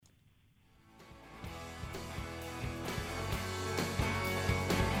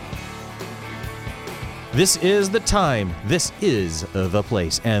This is the time, this is the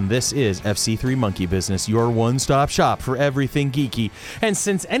place, and this is FC3 Monkey Business, your one-stop shop for everything geeky. And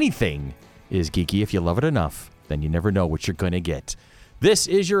since anything is geeky, if you love it enough, then you never know what you're going to get. This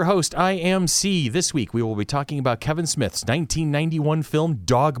is your host, I Am C. This week, we will be talking about Kevin Smith's 1991 film,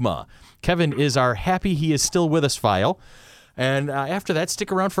 Dogma. Kevin is our happy he is still with us file. And after that,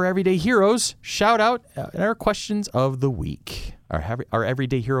 stick around for Everyday Heroes, shout out, and our questions of the week. Our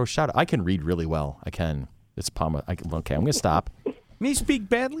Everyday Hero shout out. I can read really well. I can. It's Palma. Okay, I'm going to stop. Me speak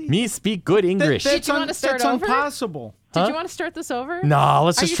badly? Me speak good English. Did you want to start that's over? impossible. Did you want to start this over? No,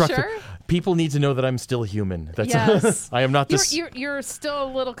 let's Are just you structure. sure? People need to know that I'm still human. That's Yes. I am not this. You're still a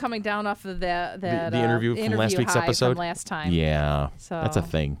little coming down off of the interview from last week's high episode? from last time. Yeah, So- that's a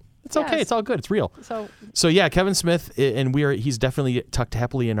thing. It's okay. Yes. It's all good. It's real. So yeah, Kevin Smith, and he's definitely tucked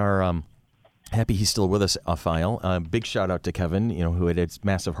happily in our happy he's still with us file. Big shout out to Kevin, who had a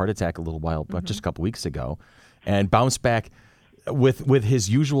massive heart attack a little while, just a couple weeks ago, and bounced back with his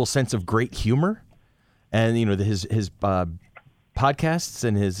usual sense of great humor, and his podcasts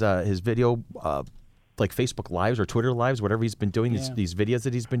and his video. Like Facebook Lives or Twitter Lives, whatever he's been doing, these videos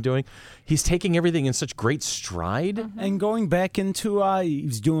that he's been doing. He's taking everything in such great stride. And going back into,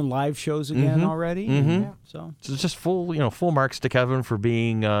 he's doing live shows again already. Mm-hmm. Yeah, so it's just full marks to Kevin for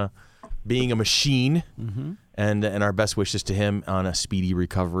being a machine, and our best wishes to him on a speedy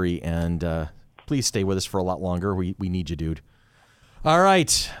recovery. And please stay with us for a lot longer. We need you, dude. All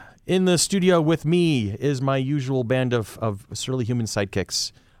right, in the studio with me is my usual band of surly human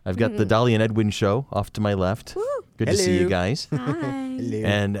sidekicks. I've got the Dolly and Edwin show off to my left. Woo. Good to see you guys. Hi. hello.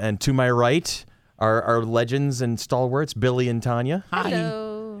 And to my right are our legends and stalwarts, Billy and Tanya.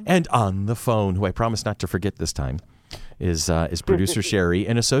 hello. And on the phone, who I promise not to forget this time, is producer Sherry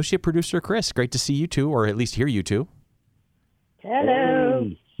and associate producer Chris. Great to see you two, or at least hear you two. Hello.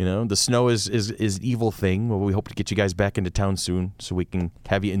 The snow is an evil thing. Well, we hope to get you guys back into town soon so we can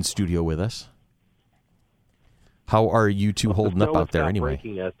have you in studio with us. How are you two holding up out there anyway?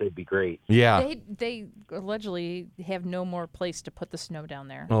 Breaking us, they'd be great. Yeah. They allegedly have no more place to put the snow down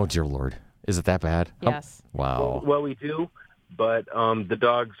there. Oh, dear Lord. Is it that bad? Yes. Wow. Well, we do, but the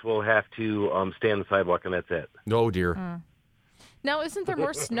dogs will have to stay on the sidewalk, and that's it. Oh, dear. Now, isn't there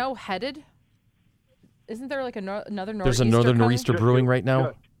more snow headed? Isn't there like another nor'easter? There's a northern coming? nor'easter brewing right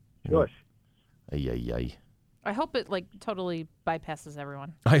now. Shush. Ay. I hope it totally bypasses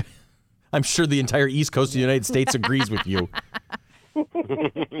everyone. I'm sure the entire East Coast of the United States agrees with you.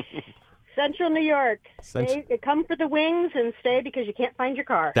 Central New York. Come for the wings and stay because you can't find your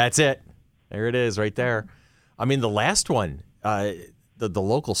car. That's it. There it is right there. I mean, the last one, the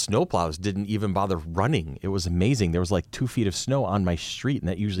local snowplows didn't even bother running. It was amazing. There was like 2 feet of snow on my street, and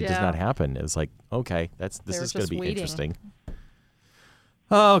that usually does not happen. It was like, okay, this is going to be waiting. interesting.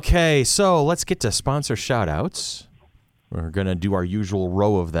 Okay, so let's get to sponsor shout-outs. We're going to do our usual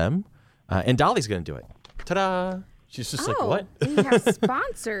row of them. And Dolly's going to do it. Ta-da! She's just like, what? We have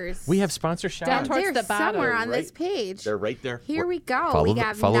sponsors. We have sponsor shout-outs. towards They're the bottom. somewhere on this page. They're right there. Here we go. Follow we the-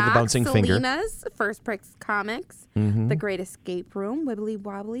 have follow the Knox, bouncing finger. Selena's, First Pricks Comics, The Great Escape Room, Wibbly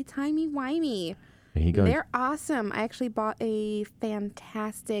Wobbly, Timey Wimey. There you go. They're awesome. I actually bought a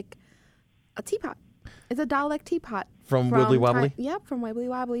fantastic teapot. It's a Dalek teapot. From Wibbly Wobbly? Yep, from Wibbly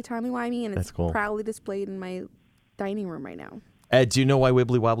Wobbly, Timey Wimey, and That's it's cool. proudly displayed in my dining room right now. Ed, do you know why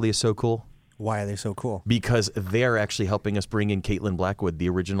Wibbly Wobbly is so cool? Why are they so cool? Because they're actually helping us bring in Caitlin Blackwood, the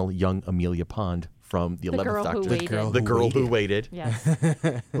original young Amelia Pond from the 11th girl who Doctor. waited. The girl who waited.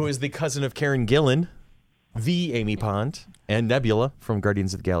 Yes. Who is the cousin of Karen Gillan, the Amy Pond, and Nebula from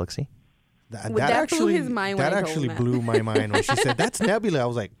Guardians of the Galaxy. That blew his mind when That I told actually him that. blew my mind when she said, that's Nebula. I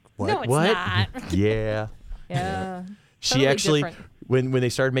was like, what? No, it's What? not. Yeah. Yeah. She Totally actually, different. when they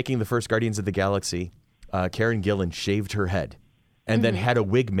started making the first Guardians of the Galaxy, Karen Gillan shaved her head and then had a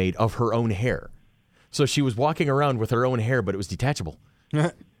wig made of her own hair. So she was walking around with her own hair, but it was detachable.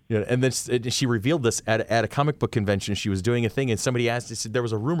 And then she revealed this at a comic book convention. She was doing a thing, and somebody asked, said, there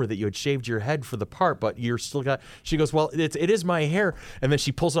was a rumor that you had shaved your head for the part, but you're still got. She goes, well, it is my hair. And then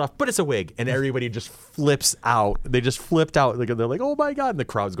she pulls it off, but it's a wig. And everybody just flips out. They just flipped out. They're like, oh my God. And the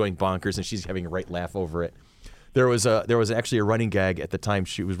crowd's going bonkers, and she's having a right laugh over it. There was actually a running gag at the time.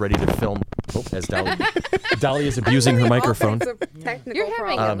 She was ready to film. As Dolly is abusing her microphone. You're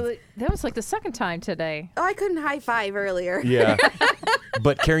having that was like the second time today. Oh, I couldn't high five earlier. Yeah.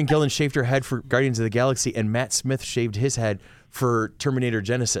 But Karen Gillan shaved her head for Guardians of the Galaxy, and Matt Smith shaved his head for Terminator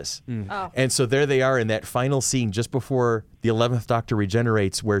Genesis. Oh. And so there they are in that final scene just before the 11th Doctor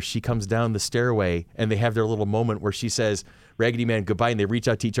regenerates, where she comes down the stairway, and they have their little moment where she says, Raggedy Man, goodbye, and they reach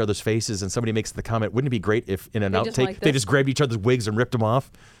out to each other's faces, and somebody makes the comment, wouldn't it be great if in an They just outtake like they this? just grabbed each other's wigs and ripped them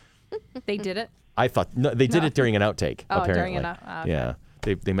off? They did it. I thought no, they did it during an outtake. Oh, apparently. during an okay. Yeah,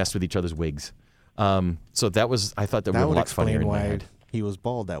 they messed with each other's wigs. So that was I thought that was a would lot funnier explain in my why head. he was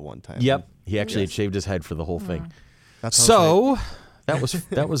bald at one time. Yep, he actually had shaved his head for the whole thing. That sounds right. That was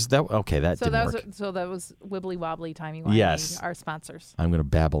okay. That So didn't that work. was wibbly wobbly timey wimey. Yes. Our sponsors. I'm going to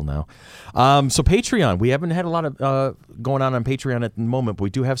babble now. So Patreon, we haven't had a lot of going on Patreon at the moment, but we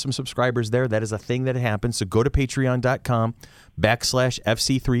do have some subscribers there. That is a thing that happens. So go to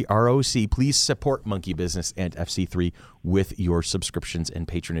patreon.com/FC3ROC. Please support Monkey Business and FC3 with your subscriptions and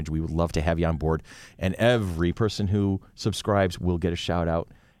patronage. We would love to have you on board. And every person who subscribes will get a shout out.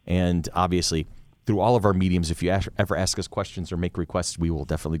 And obviously, through all of our mediums, if you ever ask us questions or make requests, we will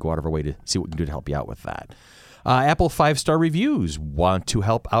definitely go out of our way to see what we can do to help you out with that. Apple 5-star reviews. Want to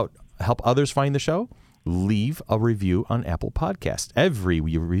help others find the show? Leave a review on Apple Podcast. Every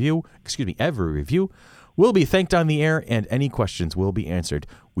review will be thanked on the air, and any questions will be answered.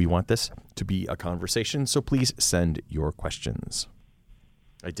 We want this to be a conversation, so please send your questions.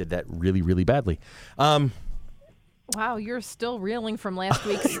 I did that really, really badly. Wow, you're still reeling from last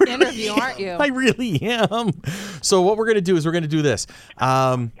week's interview, aren't you? I really am. So what we're going to do is we're going to do this.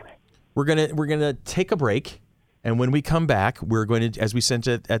 We're going to take a break, and when we come back, we're going to, as we said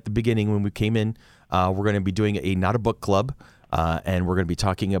at the beginning when we came in, we're going to be doing a Not a Book Club, and we're going to be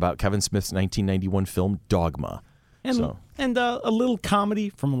talking about Kevin Smith's 1991 film Dogma. And a little comedy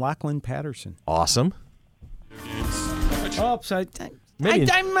from Lachlan Patterson. Awesome. Oops,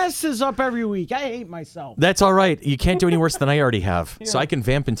 I mess this up every week. I hate myself. That's all right. You can't do any worse than I already have. So I can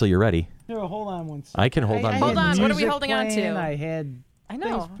vamp until you're ready. Here, hold on one second. I can hold on. Hold on, what are we music holding on to? playing, I had I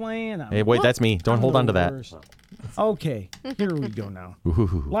know. things playing. Hey, wait, that's me. Don't hold on to that. Okay, here we go now.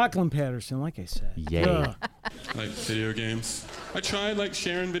 Ooh. Lachlan Patterson, like I said. Yay. Like video games. I tried like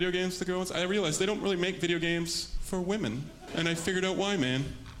sharing video games to girls. I realized they don't really make video games for women. And I figured out why, man.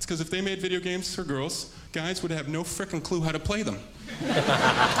 It's because if they made video games for girls, guys would have no frickin' clue how to play them. It's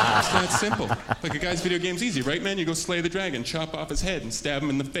that simple. Like a guy's video game's easy, right, man? You go slay the dragon, chop off his head, and stab him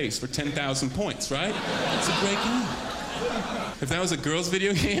in the face for 10,000 points, right? It's a great game. If that was a girl's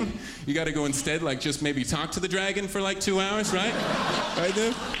video game, you gotta go instead, like just maybe talk to the dragon for like 2 hours, right? Right,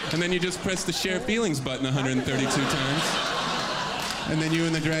 dude? And then you just press the share feelings button 132 times. And then you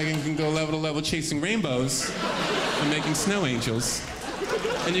and the dragon can go level to level chasing rainbows and making snow angels.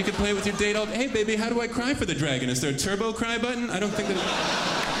 And you can play with your date all day. Hey, baby, how do I cry for the dragon? Is there a turbo cry button? I don't think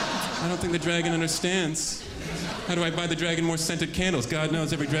the dragon understands. How do I buy the dragon more scented candles? God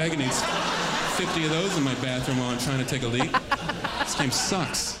knows every dragon needs 50 of those in my bathroom while I'm trying to take a leak. This game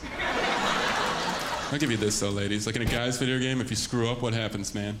sucks. I'll give you this, though, ladies. Like in a guy's video game, if you screw up, what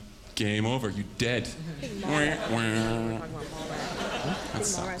happens, man? Game over. You dead. That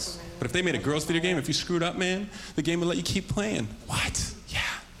sucks. But if they made a girl's video game, if you screwed up, man, the game would let you keep playing. What? Yeah.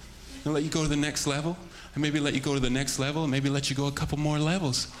 They'll let you go to the next level, and maybe let you go to the next level, and maybe let you go a couple more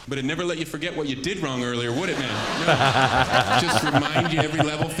levels. But it never let you forget what you did wrong earlier, would it, man? No. Just remind you every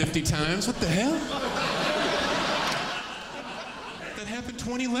level 50 times? What the hell? That happened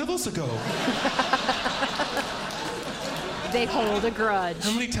 20 levels ago. They hold a grudge.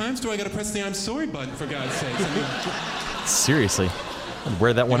 How many times do I gotta press the I'm sorry button, for God's sakes? I mean, Seriously. I'd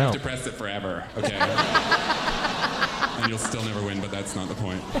wear that one you out. have to press it forever, okay? And you'll still never win, but that's not the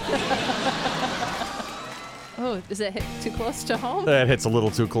point. Oh, does it hit too close to home? That hits a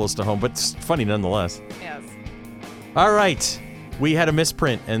little too close to home, but it's funny nonetheless. Yes. All right. We had a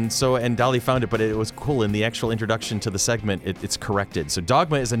misprint, and Dolly found it, but it was cool. In the actual introduction to the segment, it's corrected. So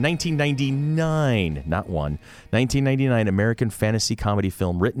Dogma is a 1999, not one, 1999 American fantasy comedy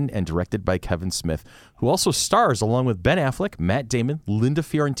film written and directed by Kevin Smith, who also stars along with Ben Affleck, Matt Damon, Linda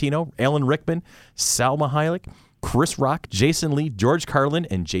Fiorentino, Alan Rickman, Salma Hayek, Chris Rock, Jason Lee, George Carlin,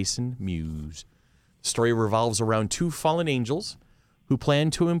 and Jason Mewes. The story revolves around two fallen angels who plan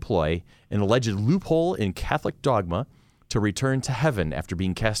to employ an alleged loophole in Catholic dogma to return to heaven after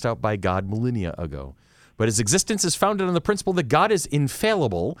being cast out by God millennia ago. But his existence is founded on the principle that God is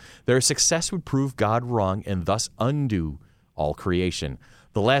infallible. Their success would prove God wrong and thus undo all creation.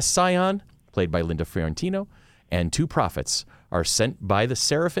 The last scion, played by Linda Fiorentino, and two prophets are sent by the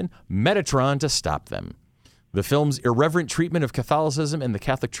seraphim Metatron to stop them. The film's irreverent treatment of Catholicism and the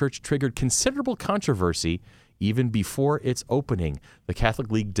Catholic Church triggered considerable controversy even before its opening. The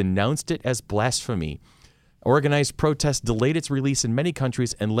Catholic League denounced it as blasphemy. Organized protests delayed its release in many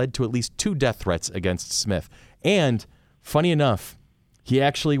countries and led to at least 2 death threats against Smith. And, funny enough, he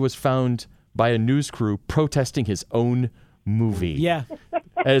actually was found by a news crew protesting his own movie. Yeah.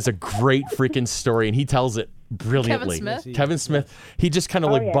 That is a great freaking story, and he tells it brilliantly. Kevin Smith? Kevin Smith. He just kind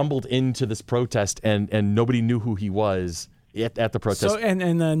of bumbled into this protest, and nobody knew who he was. at the protest. So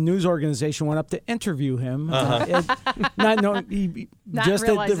and the news organization went up to interview him. Not just that the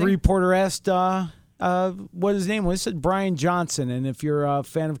realizing. reporter asked what his name was. He said Brian Johnson. And if you're a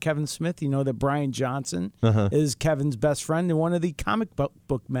fan of Kevin Smith, you know that Brian Johnson is Kevin's best friend and one of the comic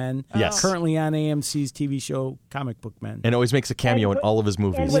book men. Yes. Currently on AMC's TV show Comic Book Men. And always makes a cameo in all of his And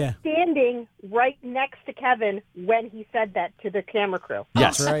movies. was standing right next to Kevin when he said that to the camera crew.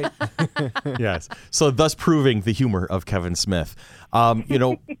 Yes. That's right. Yes. So thus proving the humor of Kevin Smith.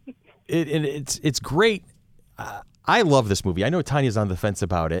 It's great. I love this movie. I know Tanya's on the fence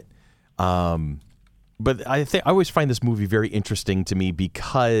about it. But I always find this movie very interesting to me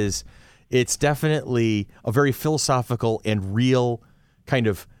because it's definitely a very philosophical and real kind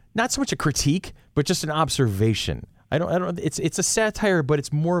of, not so much a critique, but just an observation. I don't. It's a satire, but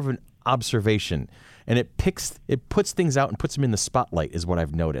it's more of an observation, and it puts things out and puts them in the spotlight, is what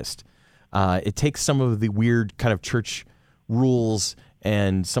I've noticed. It takes some of the weird kind of church rules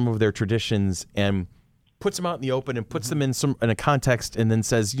and some of their traditions and puts them out in the open and puts them in a context, and then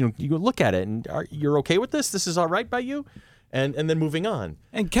says, you look at it and you're okay with this? This is all right by you? And then moving on.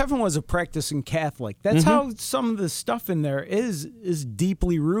 And Kevin was a practicing Catholic. That's how some of the stuff in there is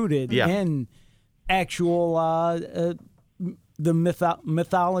deeply rooted in actual the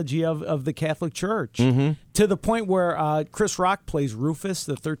mythology of the Catholic Church, to the point where Chris Rock plays Rufus,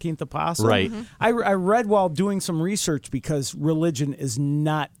 the 13th apostle. Right. I read while doing some research, because religion is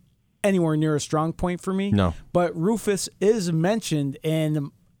not anywhere near a strong point for me. No. But Rufus is mentioned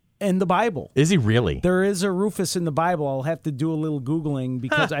in the Bible. Is he really? There is a Rufus in the Bible. I'll have to do a little Googling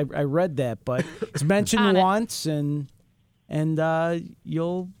because I read that, but it's mentioned once, and to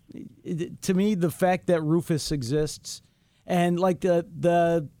me, the fact that Rufus exists, and like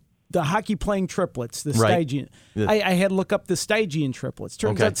the hockey playing triplets, the Right. Stygian. I had to look up the Stygian triplets.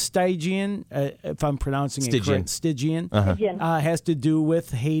 Turns out Stygian, if I'm pronouncing it correct, Stygian, has to do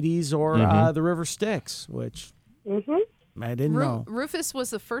with Hades or the River Styx, which I didn't know. Rufus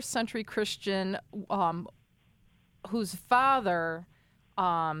was the first century Christian whose father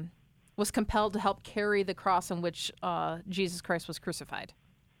was compelled to help carry the cross on which Jesus Christ was crucified.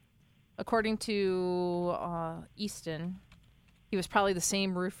 According to Easton, he was probably the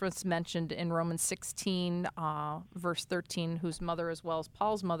same Rufus mentioned in Romans 16, verse 13, whose mother as well as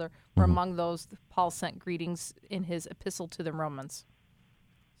Paul's mother were among those Paul sent greetings in his epistle to the Romans.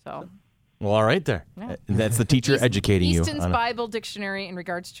 So, Well, all right there. Yeah. That's the teacher educating you. Easton's Bible Dictionary in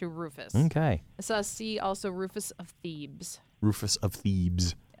regards to Rufus. Okay. It says see also Rufus of Thebes. Rufus of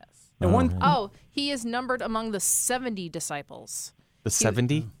Thebes. Yes. And he is numbered among the 70 disciples. The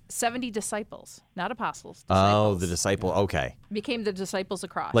 70? 70 disciples, not apostles. Oh, Disciples. the disciple. Okay. Became the disciples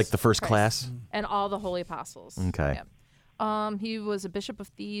of Christ. Like the first Christ. class? And all the holy apostles. Okay. Yeah. He was a bishop of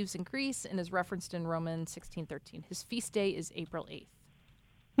Thebes in Greece and is referenced in Romans 16:13. His feast day is April 8th.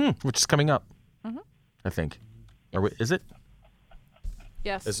 Which is coming up, I think. Or is it?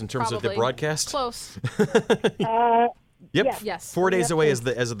 Yes. As in terms of the probably. broadcast? Close. Yep. Yes. 4 days away as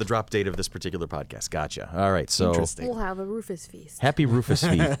the drop date of this particular podcast. Gotcha. All right. So Interesting. We'll have a Rufus feast. happy Rufus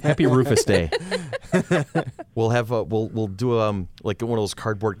feast. Happy Rufus Day. We'll have we'll do like one of those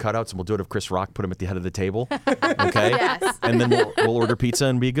cardboard cutouts, and we'll do it of Chris Rock. Put him at the head of the table. Okay. Yes. And then we'll order pizza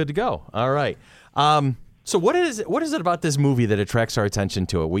and be good to go. All right. So what is it about this movie that attracts our attention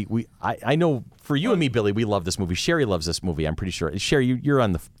to it? I know for you and me, Billy, we love this movie. Sherry loves this movie. I'm pretty sure. Sherry, you're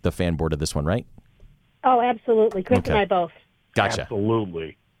on the fan board of this one, right? Oh, absolutely. Chris Okay. and I both. Gotcha.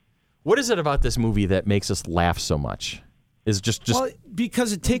 Absolutely. What is it about this movie that makes us laugh so much? Is just Well,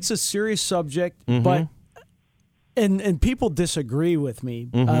 because it takes a serious subject, but and people disagree with me,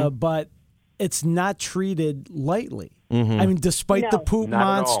 but it's not treated lightly. I mean, despite the No. poop Not at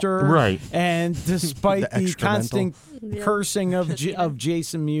all. monster, Right. and despite The the excremental. constant cursing of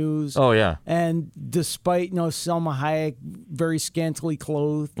Jason Mewes, Oh yeah. and despite Selma Hayek very scantily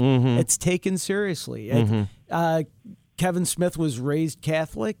clothed, it's taken seriously. Kevin Smith was raised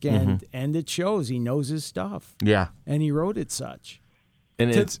Catholic, and it shows. He knows his stuff, Yeah. and he wrote it such.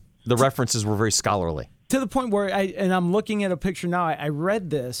 And the references were very scholarly. To the point where I'm looking at a picture now. I read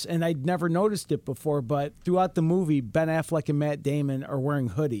this and I'd never noticed it before, but throughout the movie, Ben Affleck and Matt Damon are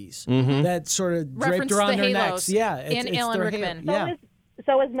wearing hoodies that sort of draped Reference around the their halos necks. Yeah, and Alan their Rickman. Yeah,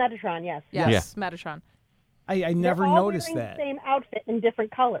 So is Metatron, yes. Yes. Metatron. I never They're all noticed wearing that. the same outfit in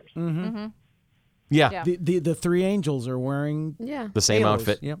different colors. Yeah. Yeah. The three angels are wearing. Yeah. The same Halos.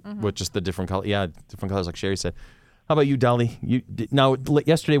 outfit, Yep. with just the different color. Yeah, different colors, like Sherry said. How about you, Dolly? Now,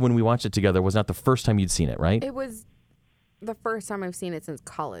 yesterday when we watched it together was not the first time you'd seen it, right? It was the first time I've seen it since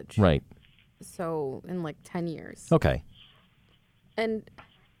college. Right. So in like 10 years. Okay. And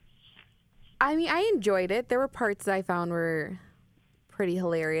I mean, I enjoyed it. There were parts that I found were pretty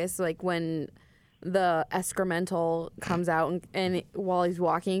hilarious, like when the excremental comes out and while he's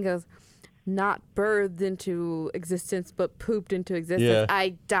walking, he goes, "Not birthed into existence, but pooped into existence." Yeah.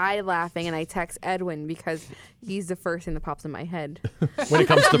 I die laughing, and I text Edwin because he's the first thing that pops in my head. When it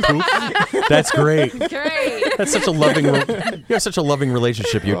comes to poop, that's great. Great. That's such a loving. You have such a loving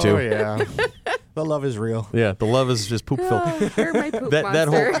relationship, you two. Oh, yeah. The love is real. Yeah, the love is just poop filled. Oh, you're my poop that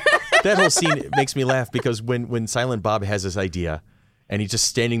monster. whole scene makes me laugh because when Silent Bob has this idea, and he's just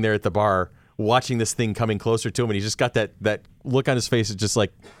standing there at the bar watching this thing coming closer to him, and he's just got that look on his face. It's just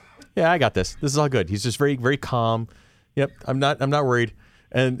like, yeah, I got this. This is all good. He's just very, very calm. Yep, I'm not worried.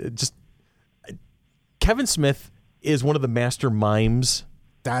 And just Kevin Smith is one of the master mimes.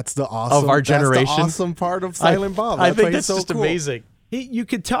 That's the awesome of our generation. That's the awesome part of Silent Bob. I think that's that's just cool. amazing. You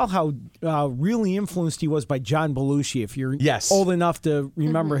could tell how really influenced he was by John Belushi. If you're Yes. old enough to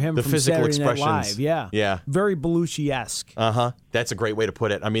remember him The from physical Saturday Night expressions. Live, yeah, Yeah. very Belushi-esque. That's a great way to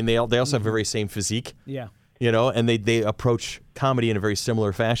put it. I mean, they also have the very same physique. Yeah. And they approach comedy in a very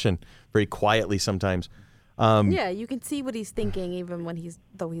similar fashion, very quietly sometimes. Yeah, you can see what he's thinking even when he's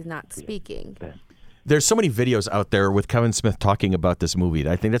not speaking. There's so many videos out there with Kevin Smith talking about this movie.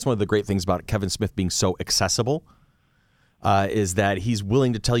 I think that's one of the great things about Kevin Smith being so accessible, is that he's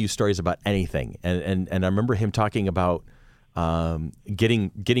willing to tell you stories about anything. And I remember him talking about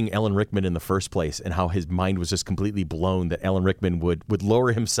getting Alan Rickman in the first place, and how his mind was just completely blown that Alan Rickman would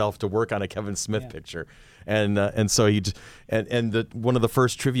lower himself to work on a Kevin Smith picture. And so he just, one of the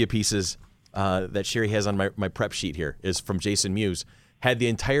first trivia pieces that Sherry has on my prep sheet here is from Jason Mewes. Had the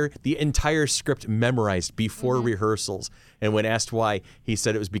entire script memorized before rehearsals, and when asked why, he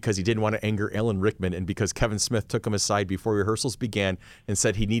said it was because he didn't want to anger Alan Rickman, and because Kevin Smith took him aside before rehearsals began and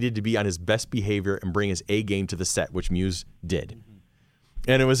said he needed to be on his best behavior and bring his A game to the set, which Mewes did.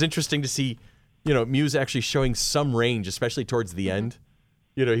 And it was interesting to see, Mewes actually showing some range, especially towards the end.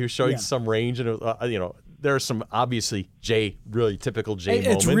 He was showing some range, and there are some obviously really typical Jay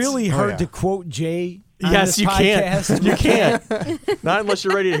moments. It's really hard to quote Jay. Yes, you podcast. can't. You can't. Not unless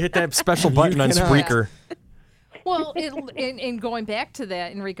you're ready to hit that special button on Spreaker. Well, in going back to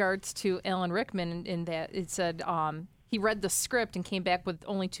that, in regards to Alan Rickman, in that it said he read the script and came back with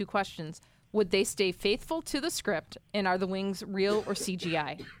only 2 questions. Would they stay faithful to the script, and are the wings real or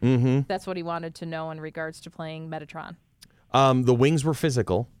CGI? Mm-hmm. That's what he wanted to know in regards to playing Metatron. The wings were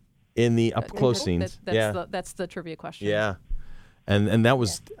physical in the up-close scenes. That's the trivia question. Yeah. And that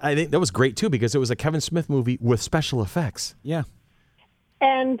was, I think that was great too, because it was a Kevin Smith movie with special effects. Yeah.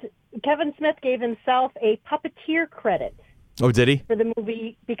 And Kevin Smith gave himself a puppeteer credit. Oh, did he? For the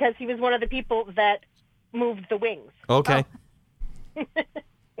movie, because he was one of the people that moved the wings. Okay.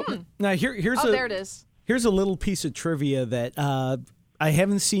 Now here's there it is. Here's a little piece of trivia that I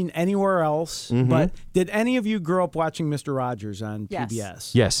haven't seen anywhere else. But did any of you grow up watching Mr. Rogers on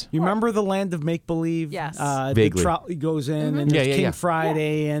PBS? Yes. You remember the Land of Make Believe? Yes. Vaguely. The trolley goes in, and there's King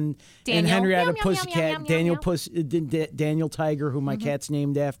Friday and Henrietta Pussycat, Daniel Tiger, who my cat's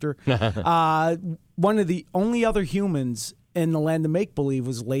named after. One of the only other humans in the Land of Make Believe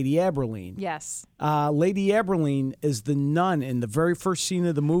was Lady Aberline. Yes. Lady Aberline is the nun in the very first scene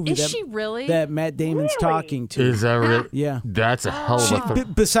of the movie. Is she really? That Matt Damon's talking to. Is that really? Yeah. That's a hell of a...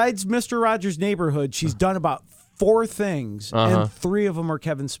 Besides Mr. Rogers' Neighborhood, she's done about 4 things, and 3 of them are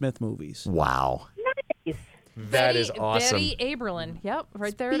Kevin Smith movies. Wow. Nice. That is awesome. Betty Aberlin. Yep,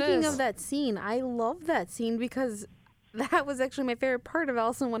 right there it is. Speaking of that scene, I love that scene because that was actually my favorite part of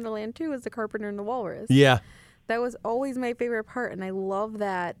Alice in Wonderland 2 is the Carpenter and the Walrus. Yeah. That was always my favorite part, and I love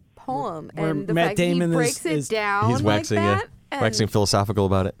that poem. Where and the Matt fact Damon he breaks is it down He's waxing, like that. and- waxing philosophical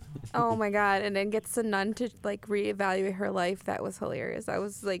about it. Oh my God. And then gets the nun to reevaluate her life. That was hilarious. I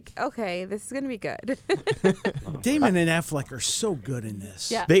was like, okay, this is going to be good. Damon and Affleck are so good in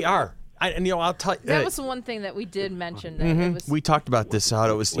this. Yeah. They are. I'll tell you. That was the one thing that we did mention. That it was, We talked about this, how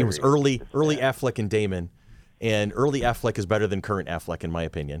it was early Affleck and Damon. And early Affleck is better than current Affleck, in my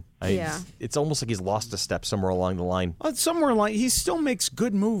opinion. It's almost like he's lost a step somewhere along the line. Somewhere along, he still makes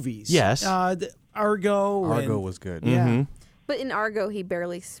good movies. Yes. Argo was good. Yeah. But in Argo, he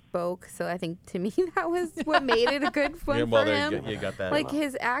barely spoke. So I think to me, that was what made it a good one for him. You got that. Like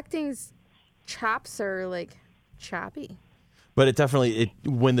his acting's chops are choppy. But it definitely,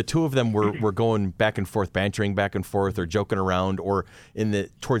 when the two of them were going back and forth, bantering back and forth, or joking around, or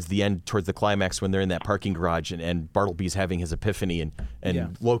towards the end, towards the climax, when they're in that parking garage and Bartleby's having his epiphany,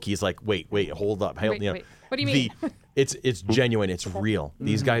 and Loki's like, wait, hold up, wait. What do you mean? It's genuine, it's real.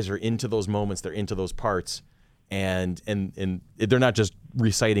 These guys are into those moments, they're into those parts, and they're not just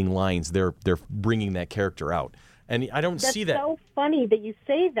reciting lines, they're bringing that character out. And I don't see that. That's so funny that you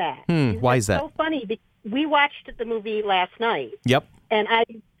say that. Why is that? So funny. We watched the movie last night. Yep. And I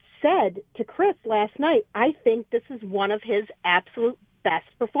said to Chris last night, I think this is one of his absolute best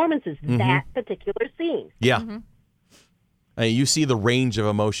performances, that particular scene. Yeah. You see the range of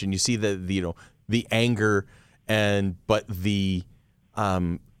emotion. You see the anger, but the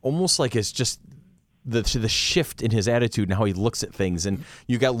almost like it's just the shift in his attitude and how he looks at things. And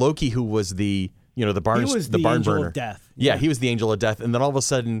you got Loki, who was the barn angel burner. Of death. Yeah, he was the angel of death. And then all of a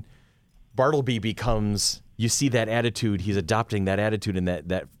sudden, Bartleby becomes. You see that attitude. He's adopting that attitude in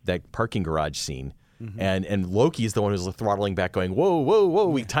that parking garage scene. And Loki is the one who's throttling back, going,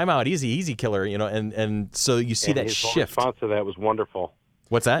 whoa, time out, easy, killer, and so you see that his shift. His response to that was wonderful.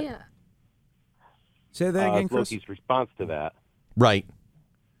 What's that? Yeah. Say that again, Chris. Loki's response to that. Right.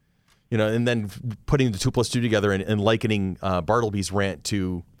 And then putting the 2 + 2 together and likening Bartleby's rant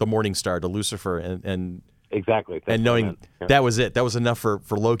to the Morning Star, to Lucifer, and exactly. That's and knowing that was it. That was enough for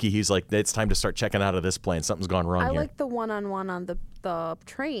Loki. He's like, it's time to start checking out of this plan. Something's gone wrong I here. like the one-on-one on the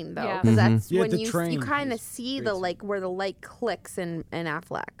train, though, Yeah. because that's Yeah, when the you train kind of is see the where the light clicks in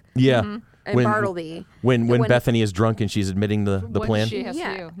Affleck Yeah. and Bartleby. When Bethany is drunk and she's admitting the When plan. she has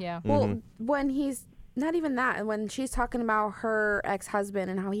Yeah. to, yeah. Well, when he's not even that, when she's talking about her ex-husband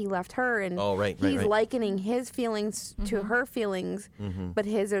and how he left her, and he's likening his feelings to her feelings, but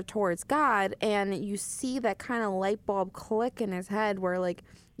his are towards God, and you see that kind of light bulb click in his head where, like,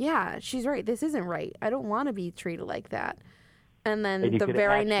 yeah, she's right. This isn't right. I don't want to be treated like that. And then And you the could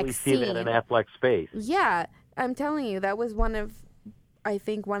very actually next see scene, that in Affleck's face. yeah, I'm telling you, that was one of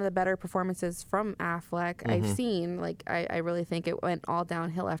the better performances from Affleck I've seen. Like, I really think it went all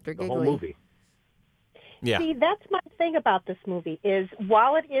downhill after The Giggly. whole movie. Yeah. See, that's my thing about this movie is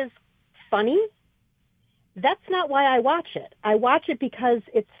while it is funny, that's not why I watch it. I watch it because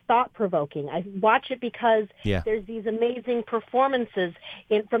it's thought-provoking. I watch it because there's these amazing performances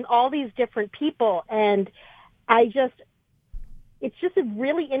from all these different people, and it's just a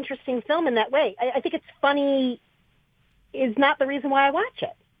really interesting film in that way. I think it's funny is not the reason why I watch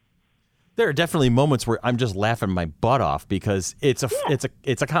it. There are definitely moments where I'm just laughing my butt off because it's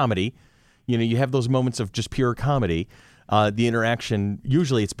a comedy. You have those moments of just pure comedy. The interaction,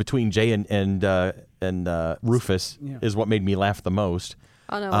 usually it's between Jay and Rufus, is what made me laugh the most.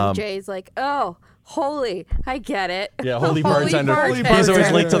 Oh no, when Jay's like, "Oh, holy, I get it." Yeah, holy bartender. bartender. He's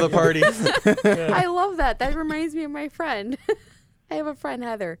always late to the party. I love that. That reminds me of my friend. I have a friend,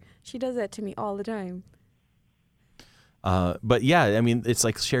 Heather. She does that to me all the time. But yeah, I mean, it's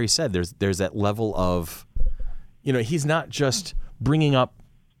like Sherry said. There's that level of, he's not just bringing up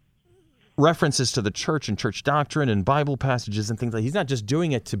references to the church and church doctrine and Bible passages and things like. He's not just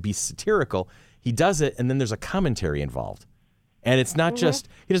doing it to be satirical. He does it, and then there's a commentary involved. And it's not just,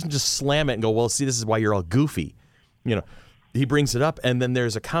 he doesn't just slam it and go, well, see, this is why you're all goofy. He brings it up, and then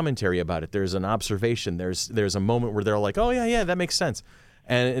there's a commentary about it. There's an observation. There's a moment where they're like, oh yeah, that makes sense.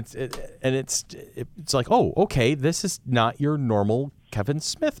 And it's like, oh, okay, this is not your normal Kevin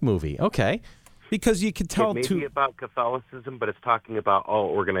Smith movie. Okay. Because you could tell, It may too. be about Catholicism, but it's talking about all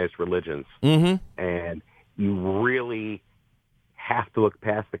organized religions. And you really have to look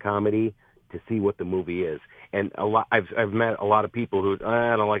past the comedy to see what the movie is. And I've met a lot of people who,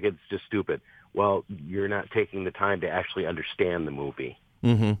 I don't like it, it's just stupid. Well, you're not taking the time to actually understand the movie.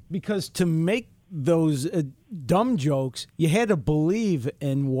 Because to make those dumb jokes, you had to believe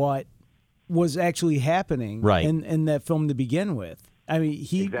in what was actually happening in that film to begin with. I mean,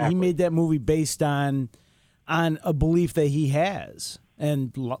 he made that movie based on a belief that he has,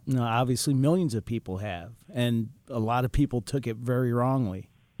 and obviously millions of people have, and a lot of people took it very wrongly.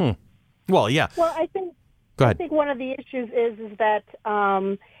 Well, yeah. Well, I think Go ahead. I think one of the issues is that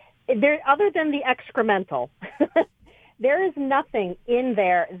there, other than the excremental, there is nothing in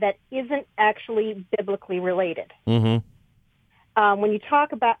there that isn't actually biblically related. When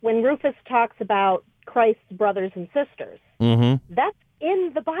Rufus talks about Christ's brothers and sisters, that's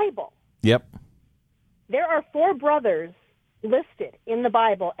in the Bible. Yep. There are 4 brothers listed in the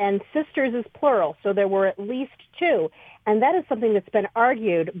Bible, and sisters is plural, so there were at least 2. And that is something that's been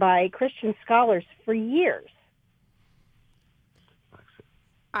argued by Christian scholars for years.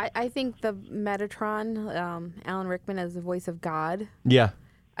 I think the Metatron, Alan Rickman as the voice of God,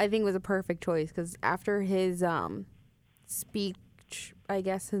 I think was a perfect choice, because after his speech, I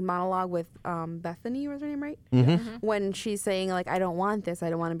guess his monologue with Bethany, was her name, right? When she's saying, like, I don't want this, I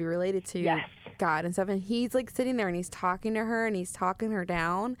don't want to be related to God and stuff, and he's like sitting there and he's talking to her and he's talking her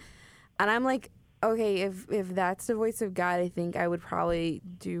down, and I'm like, okay, if that's the voice of God, I think I would probably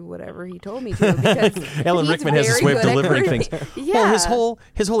do whatever he told me to. Because Alan Rickman has this way of delivering things. Yeah. Well,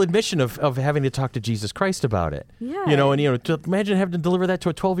 his whole admission of having to talk to Jesus Christ about it. Yeah. To imagine having to deliver that to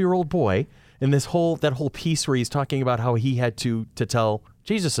a 12-year-old boy, and that whole piece where he's talking about how he had to tell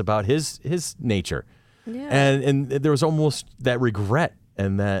Jesus about his nature. Yeah. And there was almost that regret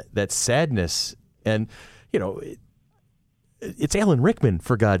and that sadness, and it's Alan Rickman,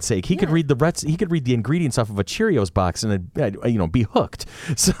 for God's sake. He could read the ingredients off of a Cheerios box and be hooked.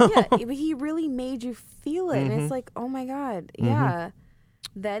 So yeah, he really made you feel it, and it's like, oh my God, yeah,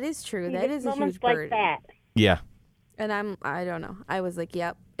 that is true. That is a huge burden. Like that. Yeah. And I don't know. I was like,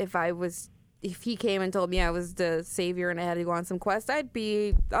 yep. If he came and told me I was the savior and I had to go on some quest, I'd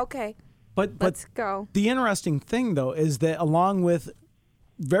be okay. But let's go. The interesting thing, though, is that along with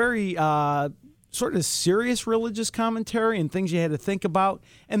very sort of serious religious commentary and things you had to think about,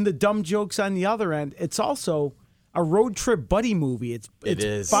 and the dumb jokes on the other end, it's also a road trip buddy movie. It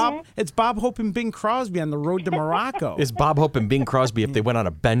is. It's Bob Hope and Bing Crosby on the road to Morocco. It's Bob Hope and Bing Crosby if they went on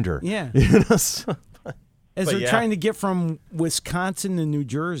a bender. Yeah. As they're trying to get from Wisconsin to New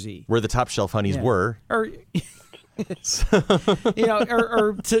Jersey, where the Top Shelf Honeys were, or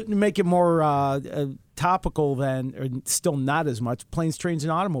to make it more topical than, or still not as much, Planes, Trains,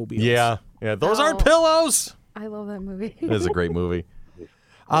 and Automobiles. Yeah, those aren't pillows. I love that movie. It is a great movie.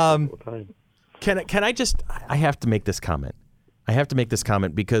 Can I just? I have to make this comment.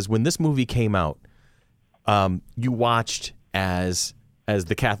 Because when this movie came out, you watched as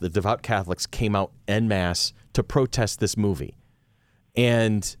the devout Catholics came out en masse to protest this movie,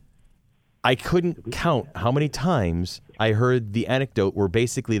 and I couldn't count how many times I heard the anecdote where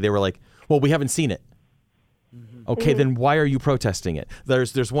basically they were like, "Well, we haven't seen it." Okay, then why are you protesting it?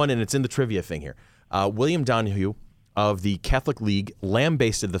 There's one, and it's in the trivia thing here. William Donahue of the Catholic League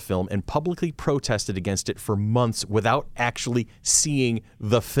lambasted the film and publicly protested against it for months without actually seeing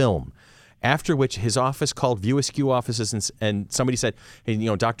the film. After which his office called View Askew offices and somebody said, hey,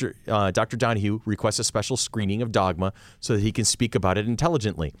 Dr. Donahue requests a special screening of Dogma so that he can speak about it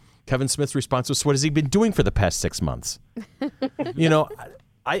intelligently. Kevin Smith's response was, what has he been doing for the past 6 months?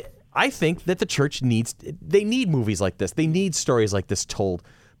 I think that the church they need movies like this. They need stories like this told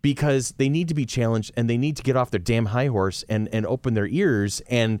because they need to be challenged and they need to get off their damn high horse and open their ears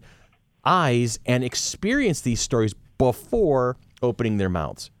and eyes and experience these stories before opening their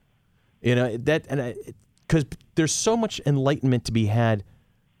mouths. Because there's so much enlightenment to be had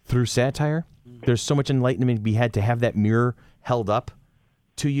through satire. There's so much enlightenment to be had to have that mirror held up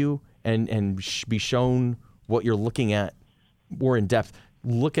to you and be shown what you're looking at more in depth.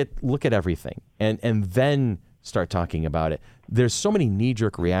 Look at everything and then start talking about it. There's so many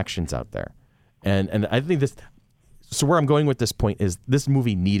knee-jerk reactions out there. And I think this. So where I'm going with this point is this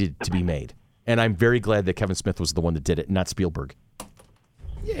movie needed to be made. And I'm very glad that Kevin Smith was the one that did it, not Spielberg.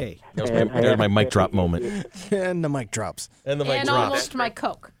 Yay. That was my mic drop moment. And the mic drops. And almost my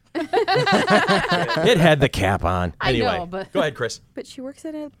Coke. It had the cap on. Anyway, I know, but... Go ahead, Chris. But she works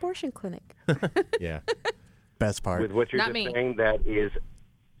at an abortion clinic. Yeah. Best part. With what you're saying, that is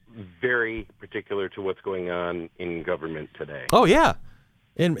very particular to what's going on in government today. Oh, yeah.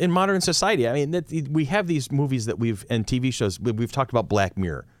 In modern society. I mean, we have these movies and TV shows. We've talked about Black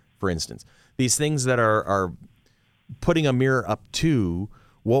Mirror, for instance. These things that are putting a mirror up to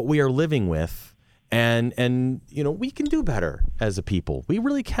what we are living with, and we can do better as a people. We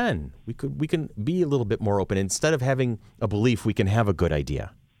really can. We can be a little bit more open. Instead of having a belief, we can have a good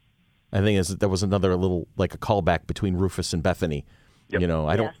idea. I think there was another little like a callback between Rufus and Bethany.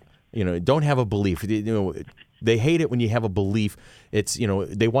 Yep. Don't have a belief. They hate it when you have a belief. It's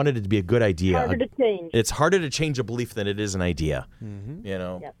they wanted it to be a good idea. Harder to change. It's harder to change a belief than it is an idea. Mm-hmm.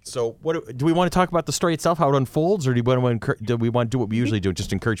 Yep. So what do we want to talk about the story itself, how it unfolds, or do we want to do what we usually do,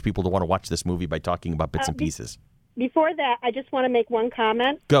 just encourage people to want to watch this movie by talking about bits and pieces? Before that, I just want to make one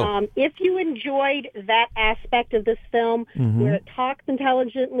comment. Go. If you enjoyed that aspect of this film, where it talks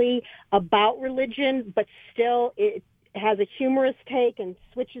intelligently about religion, but still it has a humorous take and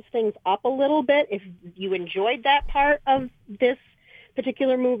switches things up a little bit, if you enjoyed that part of this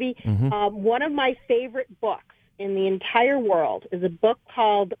particular movie, one of my favorite books in the entire world is a book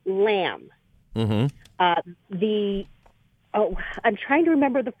called Lamb. I'm trying to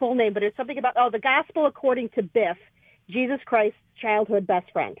remember the full name, but it's something about, the Gospel According to Biff, Jesus Christ's childhood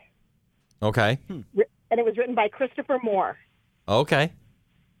best friend. Okay. And it was written by Christopher Moore. Okay.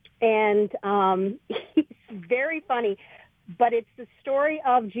 And he's very funny, but it's the story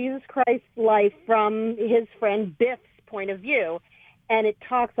of Jesus Christ's life from his friend Biff's point of view, and it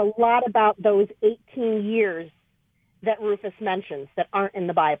talks a lot about those 18 years that Rufus mentions that aren't in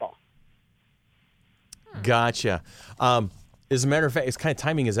the Bible. Gotcha. As a matter of fact, it's kind of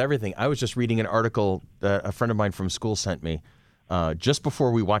timing is everything. I was just reading an article that a friend of mine from school sent me just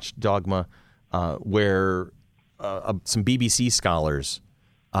before we watched Dogma, where some BBC scholars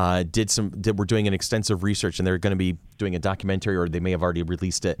were doing an extensive research, and they're going to be doing a documentary, or they may have already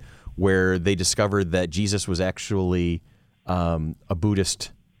released it, where they discovered that Jesus was actually a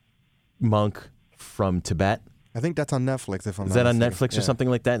Buddhist monk from Tibet. I think that's on Netflix. If I'm Is that on Netflix or something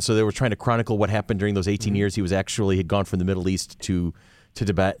like that? So they were trying to chronicle what happened during those 18 years. He was actually had gone from the Middle East to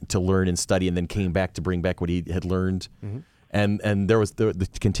Tibet to learn and study, and then came back to bring back what he had learned. And there was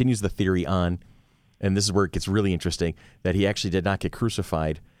continues the theory on, and this is where it gets really interesting, that he actually did not get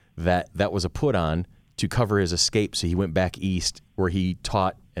crucified. That was a put on to cover his escape. So he went back east, where he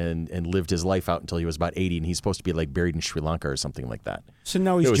taught and lived his life out until he was about 80, and he's supposed to be like buried in Sri Lanka or something like that. So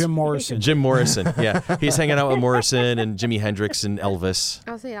now he's Jim Morrison. Jim Morrison, yeah. He's hanging out with Morrison and Jimi Hendrix and Elvis.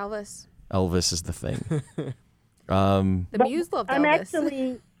 I'll say Elvis. Elvis is the thing. The Muse loved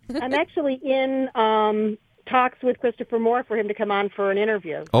Elvis. I'm actually in talks with Christopher Moore for him to come on for an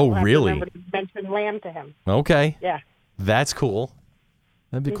interview. Oh, We'll have to really? remember to mention Lamb to him. Okay. Yeah. That's cool.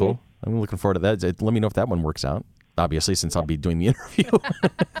 That'd be cool. I'm looking forward to that. Let me know if that one works out. Obviously, since I'll be doing the interview.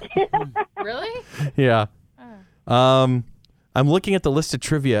 Really? Yeah. I'm looking at the list of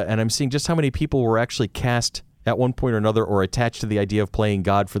trivia, and I'm seeing just how many people were actually cast at one point or another, or attached to the idea of playing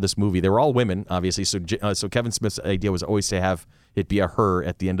God for this movie. They were all women, obviously. So Kevin Smith's idea was always to have it be a her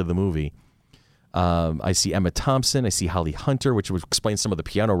at the end of the movie. I see Emma Thompson. I see Holly Hunter, which would explain some of the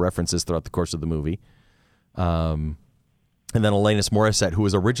piano references throughout the course of the movie. And then Alanis Morissette, who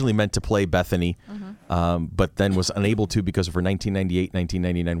was originally meant to play Bethany, but then was unable to because of her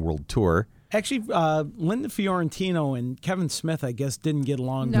 1998-1999 world tour. Actually, Linda Fiorentino and Kevin Smith, I guess, didn't get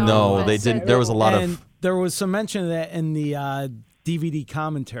along. No, they didn't. There was a lot of... There was some mention of that in the DVD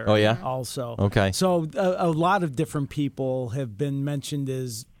commentary. Oh, yeah? Also. Okay. So a lot of different people have been mentioned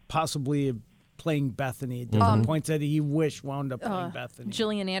as possibly playing Bethany at different points that he wished wound up playing Bethany.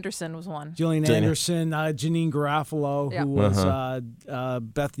 Gillian Anderson was one. Gillian Anderson, Janine Garofalo, who was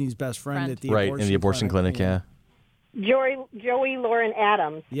Bethany's best friend at the abortion clinic. Right, in the abortion clinic, yeah. Joey Lauren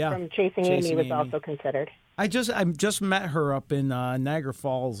Adams from Chasing Amy was also considered. I just met her up in Niagara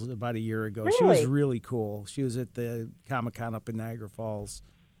Falls about a year ago. Really? She was really cool. She was at the Comic-Con up in Niagara Falls.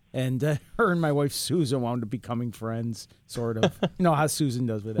 And her and my wife Susan wound up becoming friends, sort of. You know how Susan